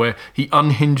death, yeah, where he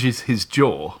unhinges his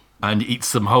jaw and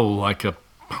eats them whole like a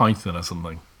python or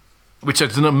something. Which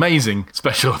is an amazing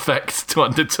special effect to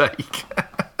undertake.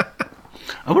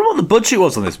 I wonder what the budget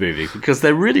was on this movie, because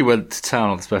they really went to town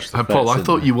on the special effects. Paul, I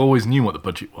thought you always knew what the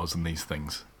budget was on these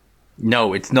things.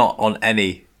 No, it's not on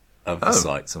any of the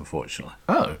sites, unfortunately.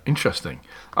 Oh, interesting.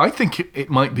 I think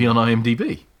it might be on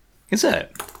IMDb. Is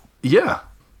it? Yeah.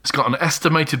 It's got an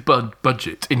estimated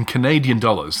budget in Canadian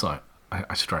dollars,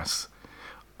 I stress,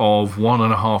 of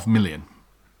 $1.5 million.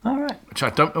 All right. Which I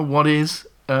don't know what is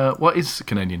the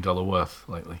Canadian dollar worth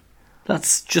lately.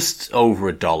 That's just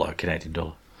over $1 Canadian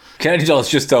dollar. Canadian dollar's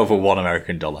just over $1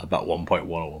 American dollar, about 1.1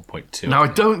 or 1.2. Now, I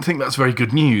don't think that's very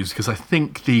good news, because I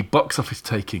think the box office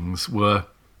takings were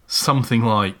something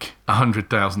like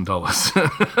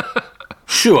 $100,000.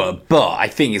 Sure, but I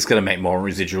think it's going to make more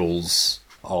residuals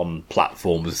on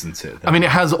platforms, isn't it? I mean, it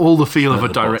has all the feel of a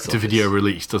the box direct-to-video office.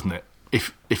 release, doesn't it?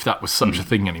 If that was such a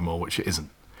thing anymore, which it isn't.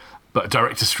 But a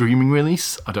direct-to-streaming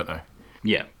release? I don't know.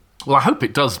 Yeah. Well, I hope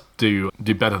it does do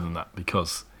better than that,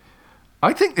 because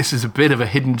I think this is a bit of a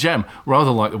hidden gem,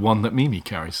 rather like the one that Mimi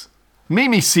carries.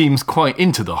 Mimi seems quite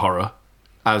into the horror,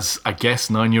 as I guess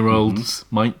 9-year-olds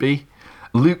might be.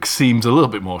 Luke seems a little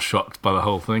bit more shocked by the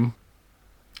whole thing.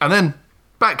 And then,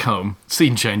 back home,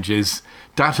 scene changes.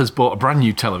 Dad has bought a brand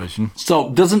new television.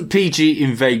 So, doesn't PG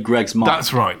invade Greg's mind?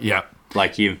 That's right, yeah.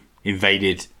 Like he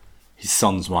invaded his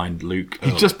son's mind, Luke.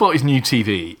 He just bought his new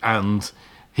TV, and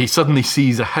he suddenly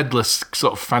sees a headless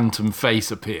sort of phantom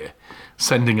face appear,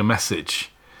 sending a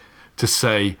message to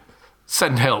say,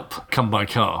 "Send help, come by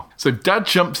car." So Dad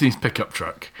jumps in his pickup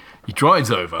truck, he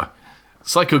drives over,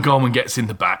 Psycho Goreman gets in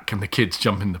the back, and the kids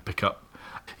jump in the pickup.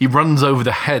 He runs over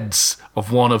the heads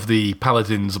of one of the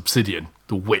Paladin's obsidian,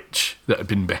 the witch that had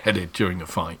been beheaded during the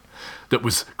fight, that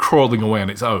was crawling away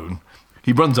on its own.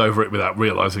 He runs over it without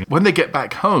realising. When they get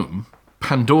back home,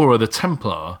 Pandora the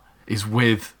Templar is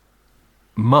with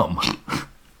Mum.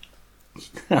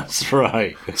 That's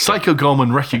right. Psycho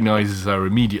Goreman recognises her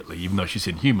immediately, even though she's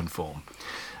in human form.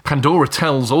 Pandora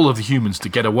tells all of the humans to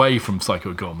get away from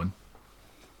Psycho Goreman.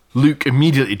 Luke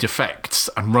immediately defects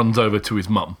and runs over to his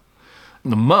mum.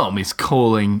 The mum is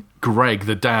calling Greg,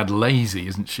 the dad, lazy,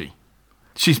 isn't she?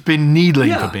 She's been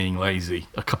needling for being lazy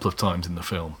a couple of times in the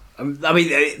film. I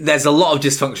mean, there's a lot of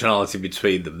dysfunctionality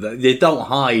between them. They don't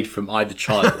hide from either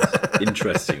child,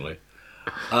 interestingly.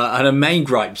 And her main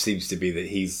gripe seems to be that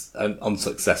he's an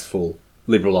unsuccessful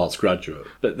liberal arts graduate.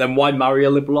 But then why marry a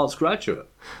liberal arts graduate?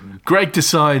 Greg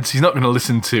decides he's not going to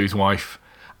listen to his wife,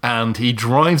 and he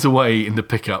drives away in the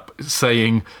pickup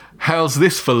saying, "How's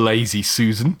this for lazy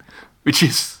Susan?" Which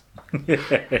is...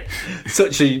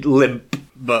 Such a limp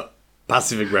but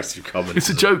passive-aggressive comment. It's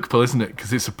a joke, Paul, isn't it?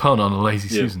 Because it's a pun on a lazy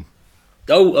Susan.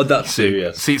 Oh, that's too,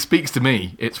 yes. See, it speaks to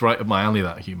me. It's right up my alley,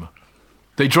 that humour.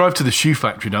 They drive to the shoe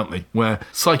factory, don't they? Where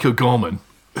Psycho Goreman,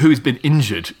 who has been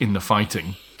injured in the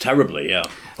fighting... Terribly, yeah.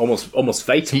 Almost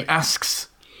fatally.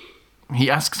 He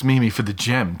asks Mimi for the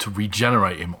gem to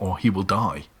regenerate him, or he will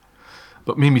die.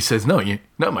 But Mimi says, no, man,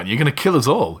 you're going to kill us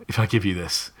all if I give you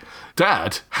this.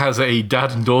 Dad has a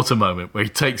dad and daughter moment where he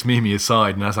takes Mimi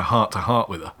aside and has a heart-to-heart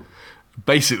with her.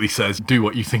 Basically says, do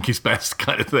what you think is best,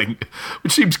 kind of thing.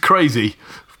 Which seems crazy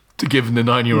to give the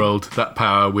 9-year-old that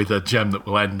power with a gem that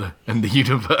will end the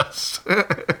universe.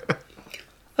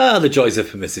 The joys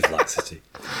of permissive laxity.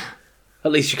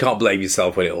 At least you can't blame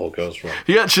yourself when it all goes wrong.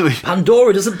 He actually...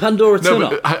 Doesn't Pandora turn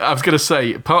up? I was going to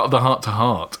say, part of the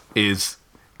heart-to-heart is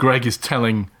Greg is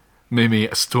telling Mimi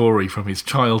a story from his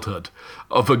childhood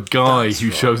of a guy who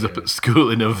shows up at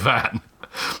school in a van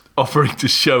offering to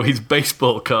show his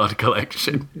baseball card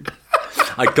collection.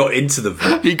 I got into the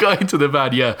van. He got into the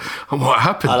van, yeah. And what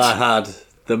happened? And I had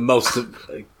the most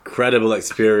incredible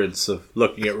experience of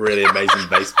looking at really amazing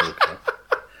baseball cards.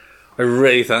 I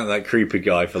really thank that creepy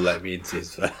guy for letting me into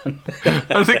his van.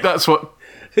 I think that's what...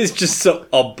 It's just so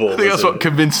oddball. I think that's what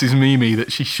convinces Mimi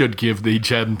that she should give the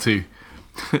gem to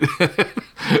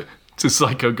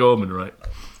Psycho Goreman, right?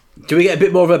 Do we get a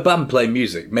bit more of a band playing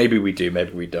music? Maybe we do,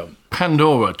 maybe we don't.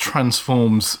 Pandora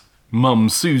transforms Mum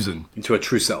Susan into a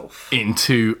true self.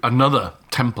 Into another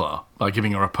Templar by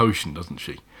giving her a potion, doesn't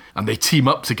she? And they team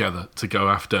up together to go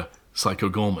after Psycho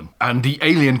Goreman. And the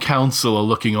Alien Council are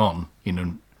looking on in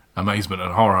an amazement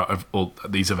and horror of all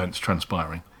these events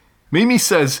transpiring. Mimi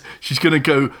says she's going to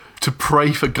go to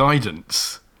pray for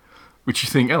guidance, which you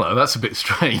think, hello, that's a bit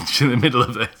strange in the middle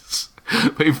of this.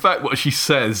 But in fact, what she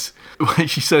says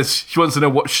she wants to know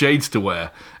what shades to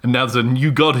wear, and now there's a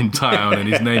new god in town, and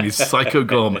his name is Psycho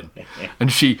Goreman, and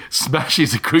she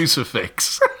smashes a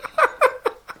crucifix.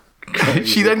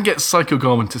 She then gets Psycho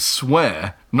Goreman to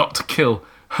swear not to kill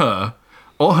her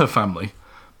or her family,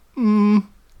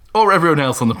 or everyone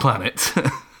else on the planet.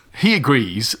 He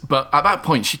agrees, but at that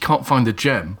point she can't find the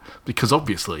gem, because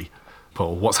obviously,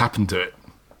 Paul, what's happened to it?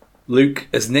 Luke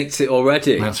has nicked it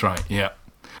already. That's right, yeah.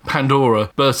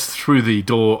 Pandora bursts through the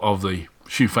door of the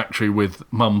shoe factory with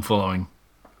Mum following.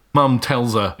 Mum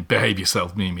tells her, behave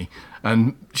yourself, Mimi.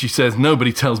 And she says,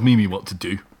 nobody tells Mimi what to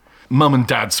do. Mum and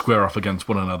Dad square off against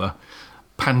one another.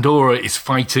 Pandora is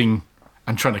fighting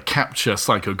and trying to capture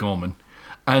Psycho Goreman.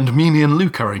 And Mimi and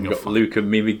Luke are in a fight. Luke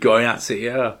and Mimi going at it,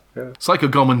 yeah. Psycho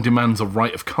Goreman demands a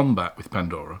right of combat with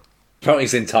Pandora. Apparently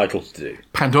he's entitled to do.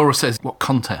 Pandora says, what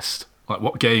contest Like,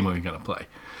 what game are we going to play?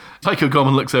 Psycho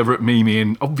Goreman looks over at Mimi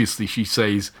and obviously she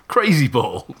says, crazy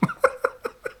ball.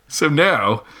 So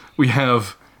now we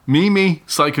have Mimi,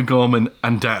 Psycho Goreman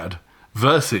and Dad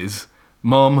versus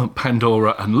Mom,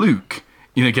 Pandora and Luke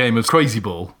in a game of crazy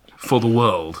ball for the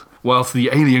world, whilst the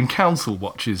Alien Council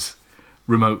watches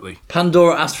remotely.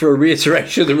 Pandora asks for a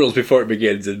reiteration of the rules before it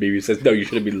begins, and Mimi says, no, you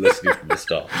should have been listening from the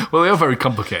start. Well, they are very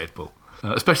complicated, Paul.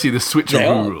 Especially the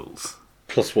switcheroo rules.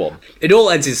 +1. It all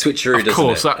ends in switcheroo, doesn't it? Of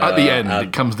course, at the end,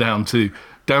 it comes down to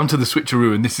the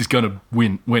switcheroo, and this is going to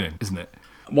win, isn't it?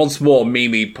 Once more,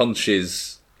 Mimi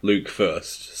punches Luke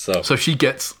first. So she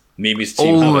gets Mimi's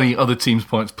team all the other team's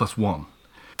points +1.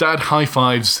 Dad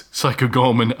high-fives Psycho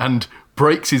Goreman and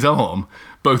breaks his arm,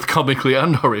 both comically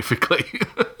and horrifically.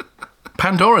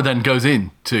 Pandora then goes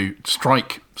in to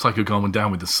strike Psycho Goreman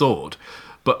down with the sword,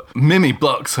 but Mimi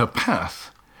blocks her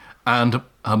path, and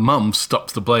her mum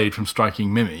stops the blade from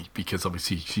striking Mimi, because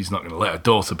obviously she's not going to let her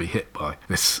daughter be hit by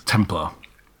this Templar.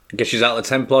 I guess she's out of the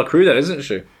Templar crew then, isn't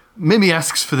she? Mimi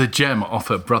asks for the gem off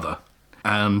her brother,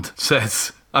 and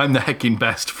says, I'm the heckin'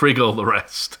 best, frig all the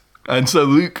rest. And so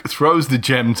Luke throws the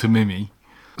gem to Mimi.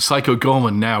 Psycho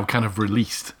Goreman, now kind of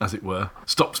released, as it were,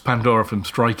 stops Pandora from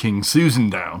striking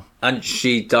Susan down. And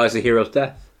she dies a hero's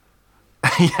death.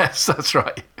 Yes, that's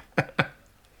right.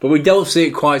 But we don't see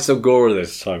it quite so gory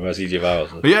this time as he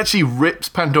devours it. He actually rips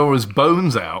Pandora's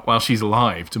bones out while she's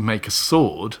alive to make a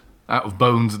sword out of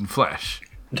bones and flesh.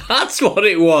 That's what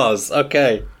it was.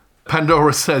 Okay.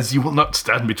 Pandora says, you will not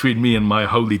stand between me and my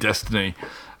holy destiny.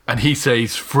 And he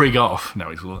says, frig off.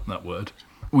 Now he's learnt that word.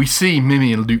 We see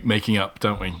Mimi and Luke making up,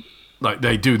 don't we? Like,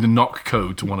 they do the knock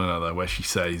code to one another where she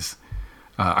says,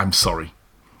 I'm sorry.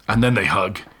 And then they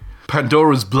hug.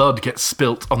 Pandora's blood gets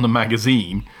spilt on the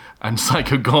magazine, and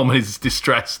Psycho Goreman is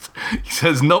distressed. He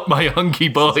says, not my hunky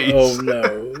boys. Oh,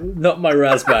 no. Not my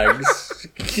razbags.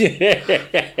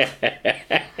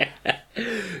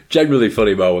 Generally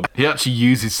funny moment. He actually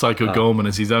uses Psycho Goreman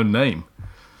as his own name.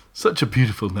 Such a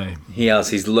beautiful name. He has.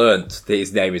 He's learnt that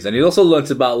his name is. And he's also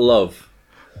learnt about love.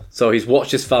 So he's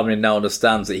watched his family and now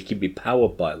understands that he can be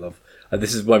powered by love. And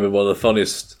this is one of the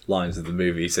funniest lines of the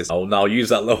movie. He says, I'll now use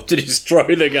that love to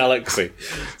destroy the galaxy.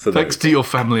 So thanks to your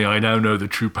family, I now know the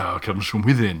true power comes from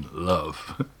within,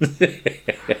 love.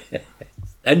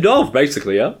 End of,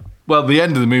 basically, yeah? Well, the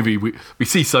end of the movie, we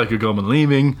see Psycho Goreman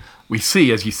leaving. We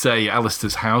see, as you say,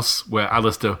 Alistair's house, where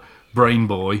Alistair, Brain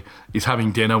Boy, is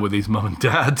having dinner with his mum and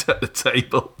dad at the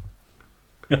table.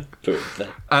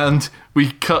 And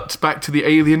we cut back to the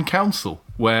Alien Council,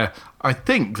 where I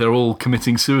think they're all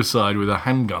committing suicide with a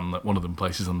handgun that one of them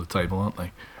places on the table, aren't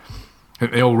they?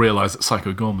 They all realise that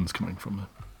Psycho Goreman's coming from them.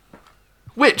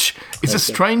 Which is a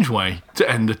strange way to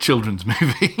end a children's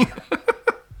movie.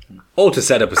 Or to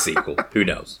set up a sequel, who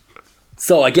knows?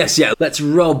 So I guess, yeah, let's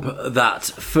rub that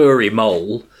furry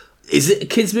mole. Is it a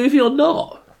kid's movie or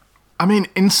not? I mean,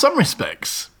 in some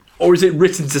respects... Or is it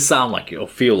written to sound like it or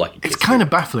feel like it? It's kind of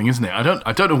baffling, isn't it? I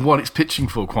don't know what it's pitching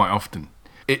for quite often.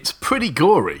 It's pretty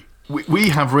gory. We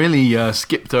have really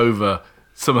skipped over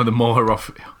some of the more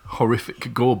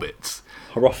horrific gore bits.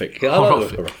 Horrific.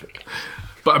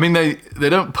 But I mean, they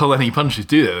don't pull any punches,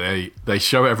 do they? They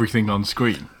show everything on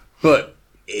screen. But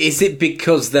is it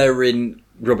because they're in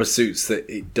rubber suits that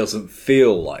it doesn't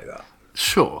feel like that?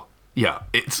 Sure. Yeah,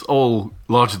 it's all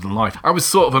larger than life. I was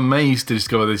sort of amazed to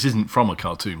discover this isn't from a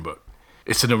cartoon book.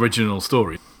 It's an original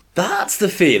story. That's the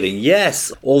feeling,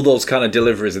 yes. All those kind of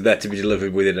deliveries are there to be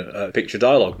delivered within a picture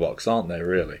dialogue box, aren't they,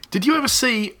 really? Did you ever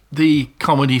see the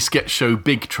comedy sketch show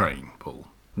Big Train, Paul?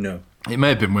 No. It may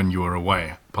have been when you were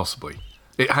away, possibly.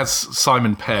 It has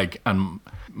Simon Pegg and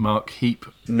Mark Heap.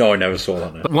 No, I never saw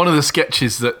that, no. One of the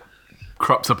sketches that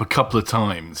crops up a couple of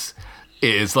times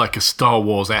is like a Star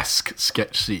Wars-esque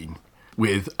sketch scene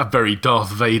with a very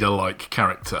Darth Vader-like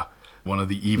character, one of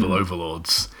the evil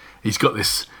overlords. He's got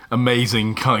this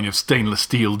amazing kind of stainless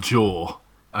steel jaw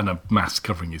and a mask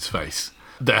covering his face.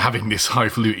 They're having this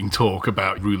highfalutin talk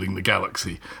about ruling the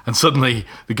galaxy, and suddenly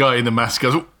the guy in the mask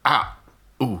goes,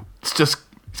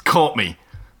 it's caught me.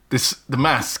 The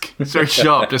mask, it's very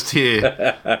sharp just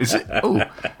here.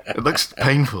 It looks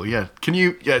painful, yeah. Can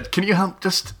you help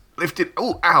just lift it?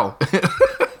 Oh, ow.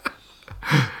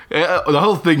 Yeah, the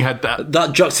whole thing had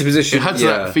that juxtaposition. It has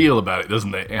that feel about it,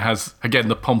 doesn't it? It has, again,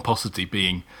 the pomposity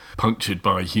being punctured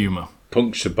by humour.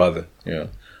 Punctured by that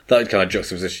kind of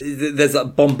juxtaposition. There's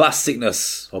that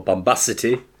bombasticness or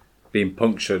bombacity being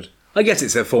punctured. I guess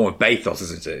it's a form of bathos,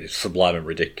 isn't it? It's sublime and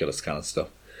ridiculous kind of stuff,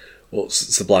 or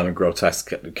sublime and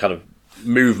grotesque kind of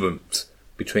movement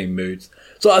between moods.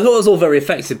 So I thought it was all very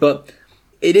effective, but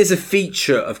it is a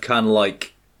feature of kind of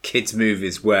like kids'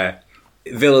 movies where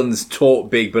villains talk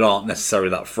big but aren't necessarily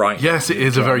that frightening. Yes, it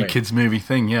is a very kids. kids' movie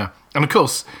thing, yeah. And of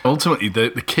course, ultimately,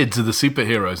 the kids are the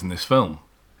superheroes in this film.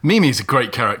 Mimi's a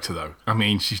great character, though. I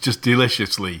mean, she's just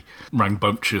deliciously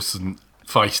rambunctious and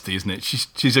feisty, isn't it?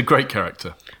 She's a great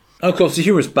character. And of course, the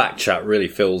humorous backchat really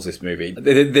fills this movie.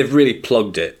 They've really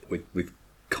plugged it with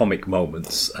comic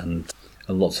moments and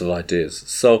lots of ideas.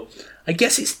 So I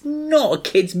guess it's not a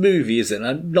kids' movie, is it?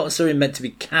 And not necessarily meant to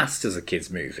be cast as a kids'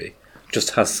 movie.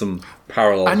 Just has some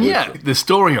parallels. And yet, the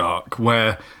story arc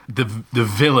where the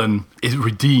villain is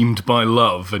redeemed by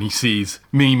love and he sees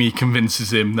Mimi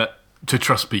convinces him that to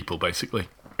trust people, basically.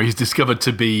 He's discovered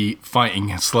to be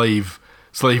fighting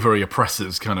slavery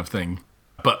oppressors kind of thing.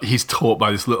 But he's taught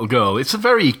by this little girl. It's a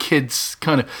very kids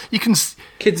kind of...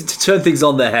 Kids to turn things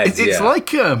on their heads, It's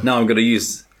like... now I'm going to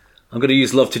use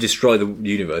love to destroy the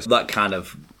universe. That kind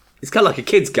of... It's kind of like a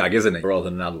kid's gag, isn't it?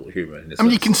 Rather than adult humour. I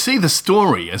mean, you can see the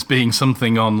story as being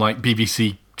something on, like,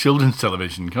 BBC children's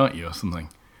television, can't you, or something?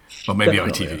 Or maybe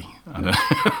Definitely, ITV. Yeah. I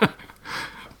don't know.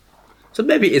 So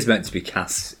maybe it is meant to be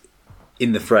cast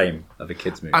in the frame of a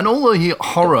kid's movie. And all the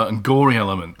horror and gory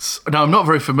elements... Now, I'm not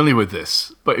very familiar with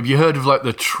this, but have you heard of, like,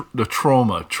 the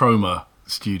Trauma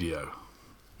studio?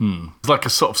 It's like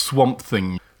a sort of Swamp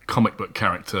Thing comic book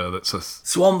character that's a...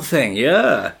 Swamp Thing,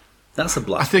 yeah. That's a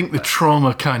blast. I think the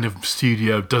Trauma kind of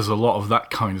studio does a lot of that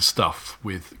kind of stuff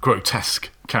with grotesque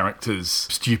characters,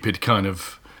 stupid kind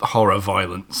of horror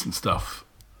violence and stuff.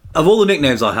 Of all the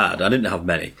nicknames I had, I didn't have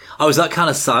many. I was that kind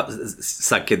of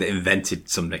sad kid that invented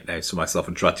some nicknames for myself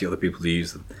and tried to get other people to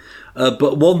use them.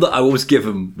 But one that I always give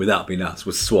them without being asked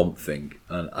was Swamp Thing.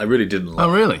 And I really didn't like it.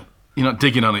 Oh, really? You're not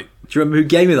digging on it? Do you remember who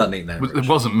gave me that nickname? It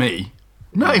wasn't me.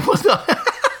 No, it was not.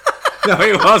 No,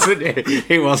 it wasn't.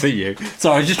 It wasn't you.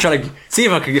 So I was just trying to see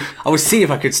if I could. I was seeing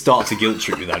if I could start to guilt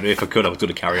trip you then. If I could, I was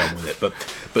going to carry on with it.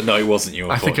 But no, it wasn't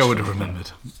you. I think I would have remembered.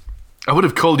 I would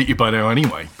have called it you by now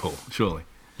anyway, Paul. Surely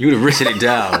you would have written it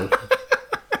down.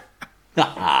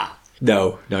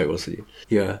 No, it wasn't you.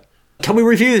 Yeah. Can we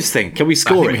review this thing? Can we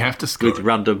score I think it? we have to score with it.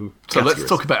 random. So categories? let's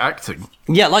talk about acting.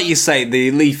 Yeah, like you say, the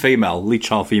lead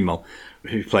child female,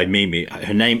 who played Mimi.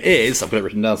 Her name is, I've got it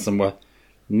written down somewhere,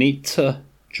 Nita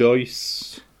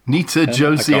Josie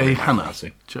Hanna.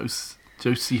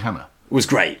 Josie Hanna. Was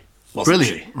great, wasn't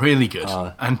Brilliant, she? really good.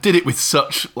 And did it with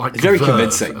such, like, Very verve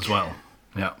convincing. as well.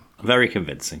 Yeah. Very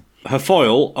convincing. Her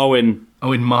foil, Owen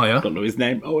Meyer. I don't know his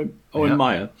name, Owen Yeah.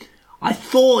 Meyer. I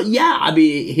thought, I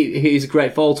mean, he's a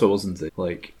great falter, wasn't he?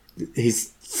 Like,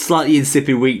 his slightly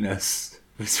insipid weakness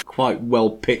was quite well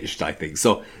pitched, I think.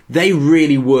 So they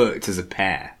really worked as a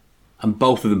pair. And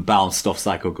both of them bounced off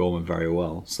Psycho Goreman very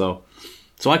well. So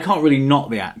I can't really knock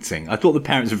the acting. I thought the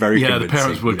parents were very convincing. Yeah, the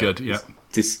parents were good, yeah.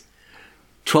 This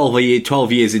 12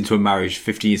 years into a marriage,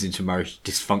 15 years into a marriage,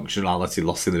 dysfunctionality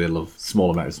lost in the middle of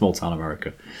small town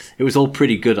America. It was all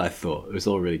pretty good, I thought. It was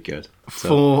all really good. So,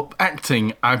 For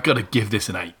acting, I've got to give this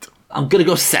an 8. I'm going to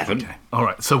go 7. Okay. All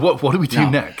right, so what do we do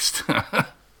next?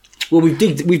 Well, we've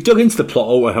dug into the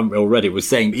plot, haven't we, already? We're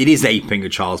saying it is aping a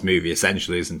child's movie,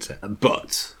 essentially, isn't it?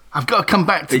 But I've got to come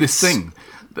back to this thing.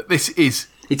 That this is...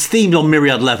 It's themed on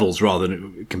myriad levels rather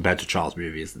than compared to Charles'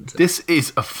 movie, isn't it? This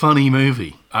is a funny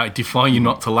movie. I defy you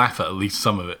not to laugh at least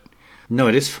some of it. No,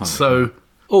 it is funny. So...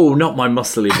 Oh, not my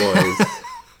muscly boys.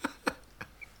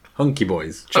 Hunky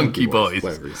boys. Chunky boys.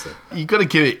 Whatever you say. You've got to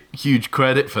give it huge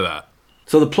credit for that.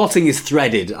 So the plotting is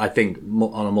threaded, I think,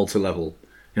 on a multi-level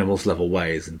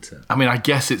way, isn't it? I mean, I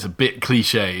guess it's a bit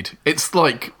cliched. It's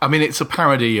like, I mean, it's a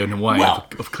parody in a way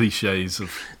of cliches.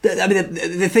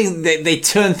 The thing, they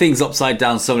turn things upside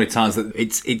down so many times that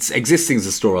it's existing as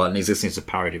a story and existing as a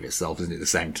parody of itself, isn't it, at the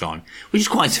same time? Which is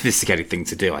quite a sophisticated thing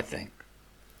to do, I think.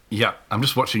 Yeah, I'm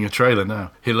just watching a trailer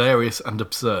now. Hilarious and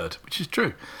absurd, which is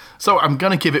true. So I'm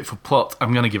going to give it for plot,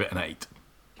 I'm going to give it an 8.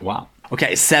 Wow.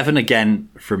 Okay, 7 again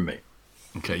from me.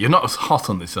 Okay, you're not as hot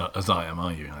on this as I am,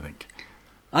 are you, I think?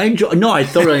 I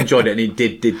thoroughly enjoyed it, and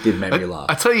it did make me laugh.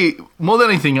 I tell you, more than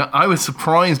anything, I was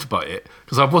surprised by it,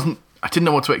 because I didn't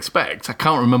know what to expect. I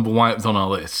can't remember why it was on our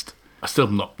list. I still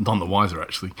am none the wiser,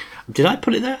 actually. Did I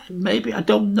put it there? Maybe. I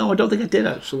don't know. I don't think I did,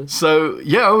 actually. So,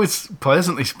 yeah, I was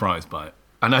pleasantly surprised by it.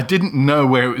 And I didn't know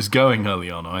where it was going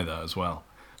early on either, as well.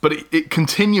 But it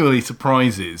continually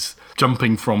surprises,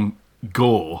 jumping from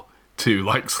gore to,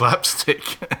 like,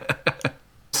 slapstick.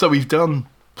 So we've done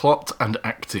plot and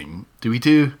acting. We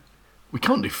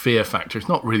can't do fear factor. It's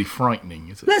not really frightening,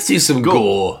 is it? Let's do some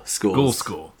gore scores. Gore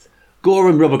score. Gore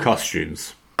and rubber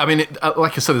costumes. I mean,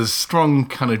 like I said, there's strong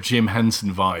kind of Jim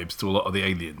Henson vibes to a lot of the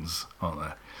aliens, aren't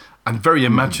there? And very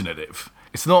imaginative.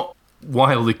 It's not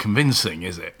wildly convincing,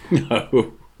 is it?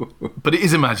 No. But it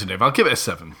is imaginative. I'll give it a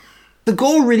 7. The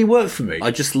gore really worked for me. I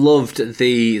just loved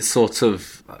the sort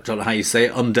of, I don't know how you say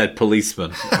it, undead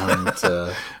policeman.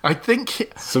 And I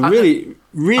think... so really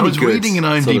I was good reading in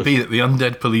IMDb sort of- that the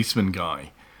undead policeman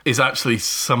guy is actually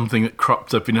something that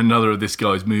cropped up in another of this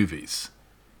guy's movies.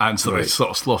 And so they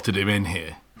sort of slotted him in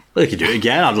here. Well, they could do it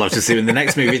again. I'd love to see him in the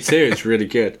next movie too. It's really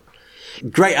good.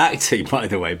 Great acting, by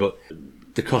the way, but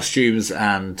the costumes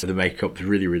and the makeup is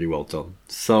really, really well done.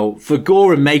 So for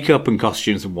gore and makeup and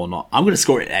costumes and whatnot, I'm going to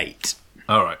score it 8.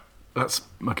 All right. That's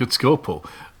a good score, Paul.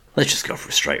 Let's just go for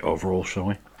a straight overall, shall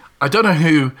we? I don't know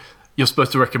who you're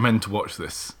supposed to recommend to watch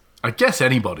this. I guess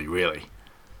anybody, really.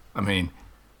 I mean,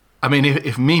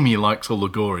 if Mimi likes all the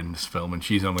gore in this film and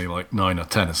she's only like 9 or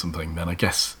 10 or something, then I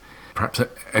guess perhaps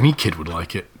any kid would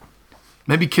like it.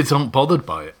 Maybe kids aren't bothered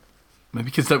by it.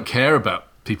 Maybe kids don't care about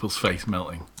people's face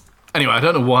melting. Anyway, I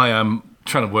don't know why I'm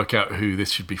trying to work out who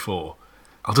this should be for.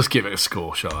 I'll just give it a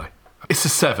score, shall I? It's a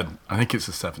 7. I think it's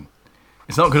a 7.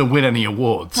 It's not going to win any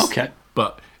awards. Okay.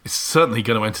 But it's certainly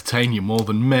going to entertain you more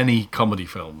than many comedy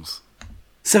films.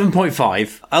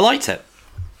 7.5. I liked it.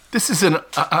 This is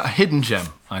a hidden gem,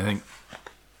 I think.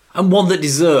 And one that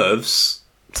deserves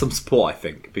some support, I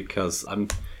think, because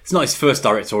it's not his first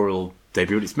directorial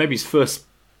debut. It's maybe his first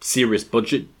serious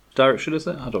budget direction, is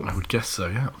it? I don't know. I would guess so,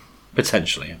 yeah.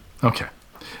 Potentially, yeah. Okay.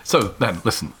 So then,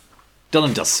 listen. Done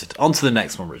and dusted. On to the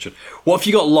next one, Richard. What have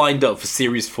you got lined up for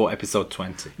Series 4, Episode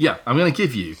 20? Yeah, I'm going to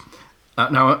give you...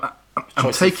 now,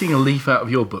 I'm taking a leaf out of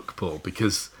your book, Paul,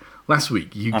 because last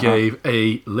week you gave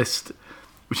a list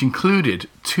which included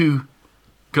 2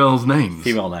 girls' names.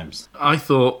 Female names. I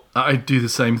thought I'd do the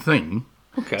same thing.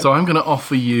 Okay. So I'm going to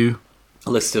offer you... A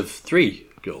list of 3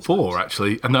 girls' 4,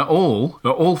 actually, and they're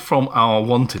all from our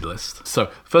wanted list.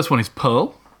 So, first one is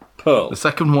Pearl. Pearl. The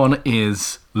second one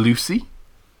is Lucy.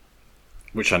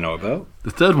 Which I know about.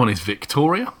 The third one is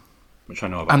Victoria. Which I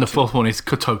know about. And the fourth one is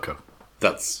Kotoko.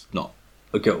 That's not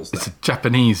a girl's name. It's a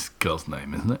Japanese girl's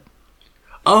name, isn't it?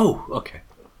 Oh, okay.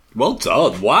 Well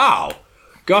done. Wow.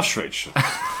 Gosh, Rich.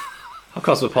 How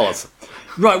cosmopolitan.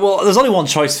 Right, well, there's only one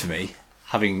choice for me,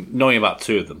 knowing about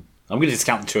 2 of them. I'm going to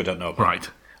discount the 2 I don't know about. Right.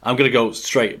 I'm going to go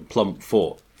straight and plump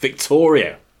for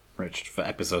Victoria, Richard, for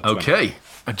episode 20. Okay.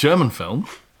 A German film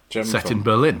set film. in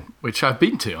Berlin, which I've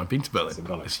been to. I've been to Berlin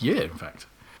this year, in fact.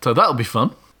 So that'll be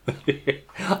fun.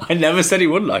 I never said he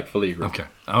wouldn't, I believe. Okay.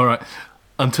 All right.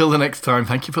 Until the next time,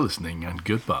 thank you for listening and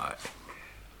goodbye.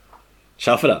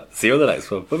 Ciao for now. See you on the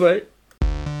next one. Bye-bye.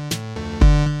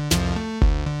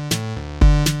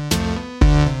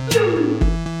 You.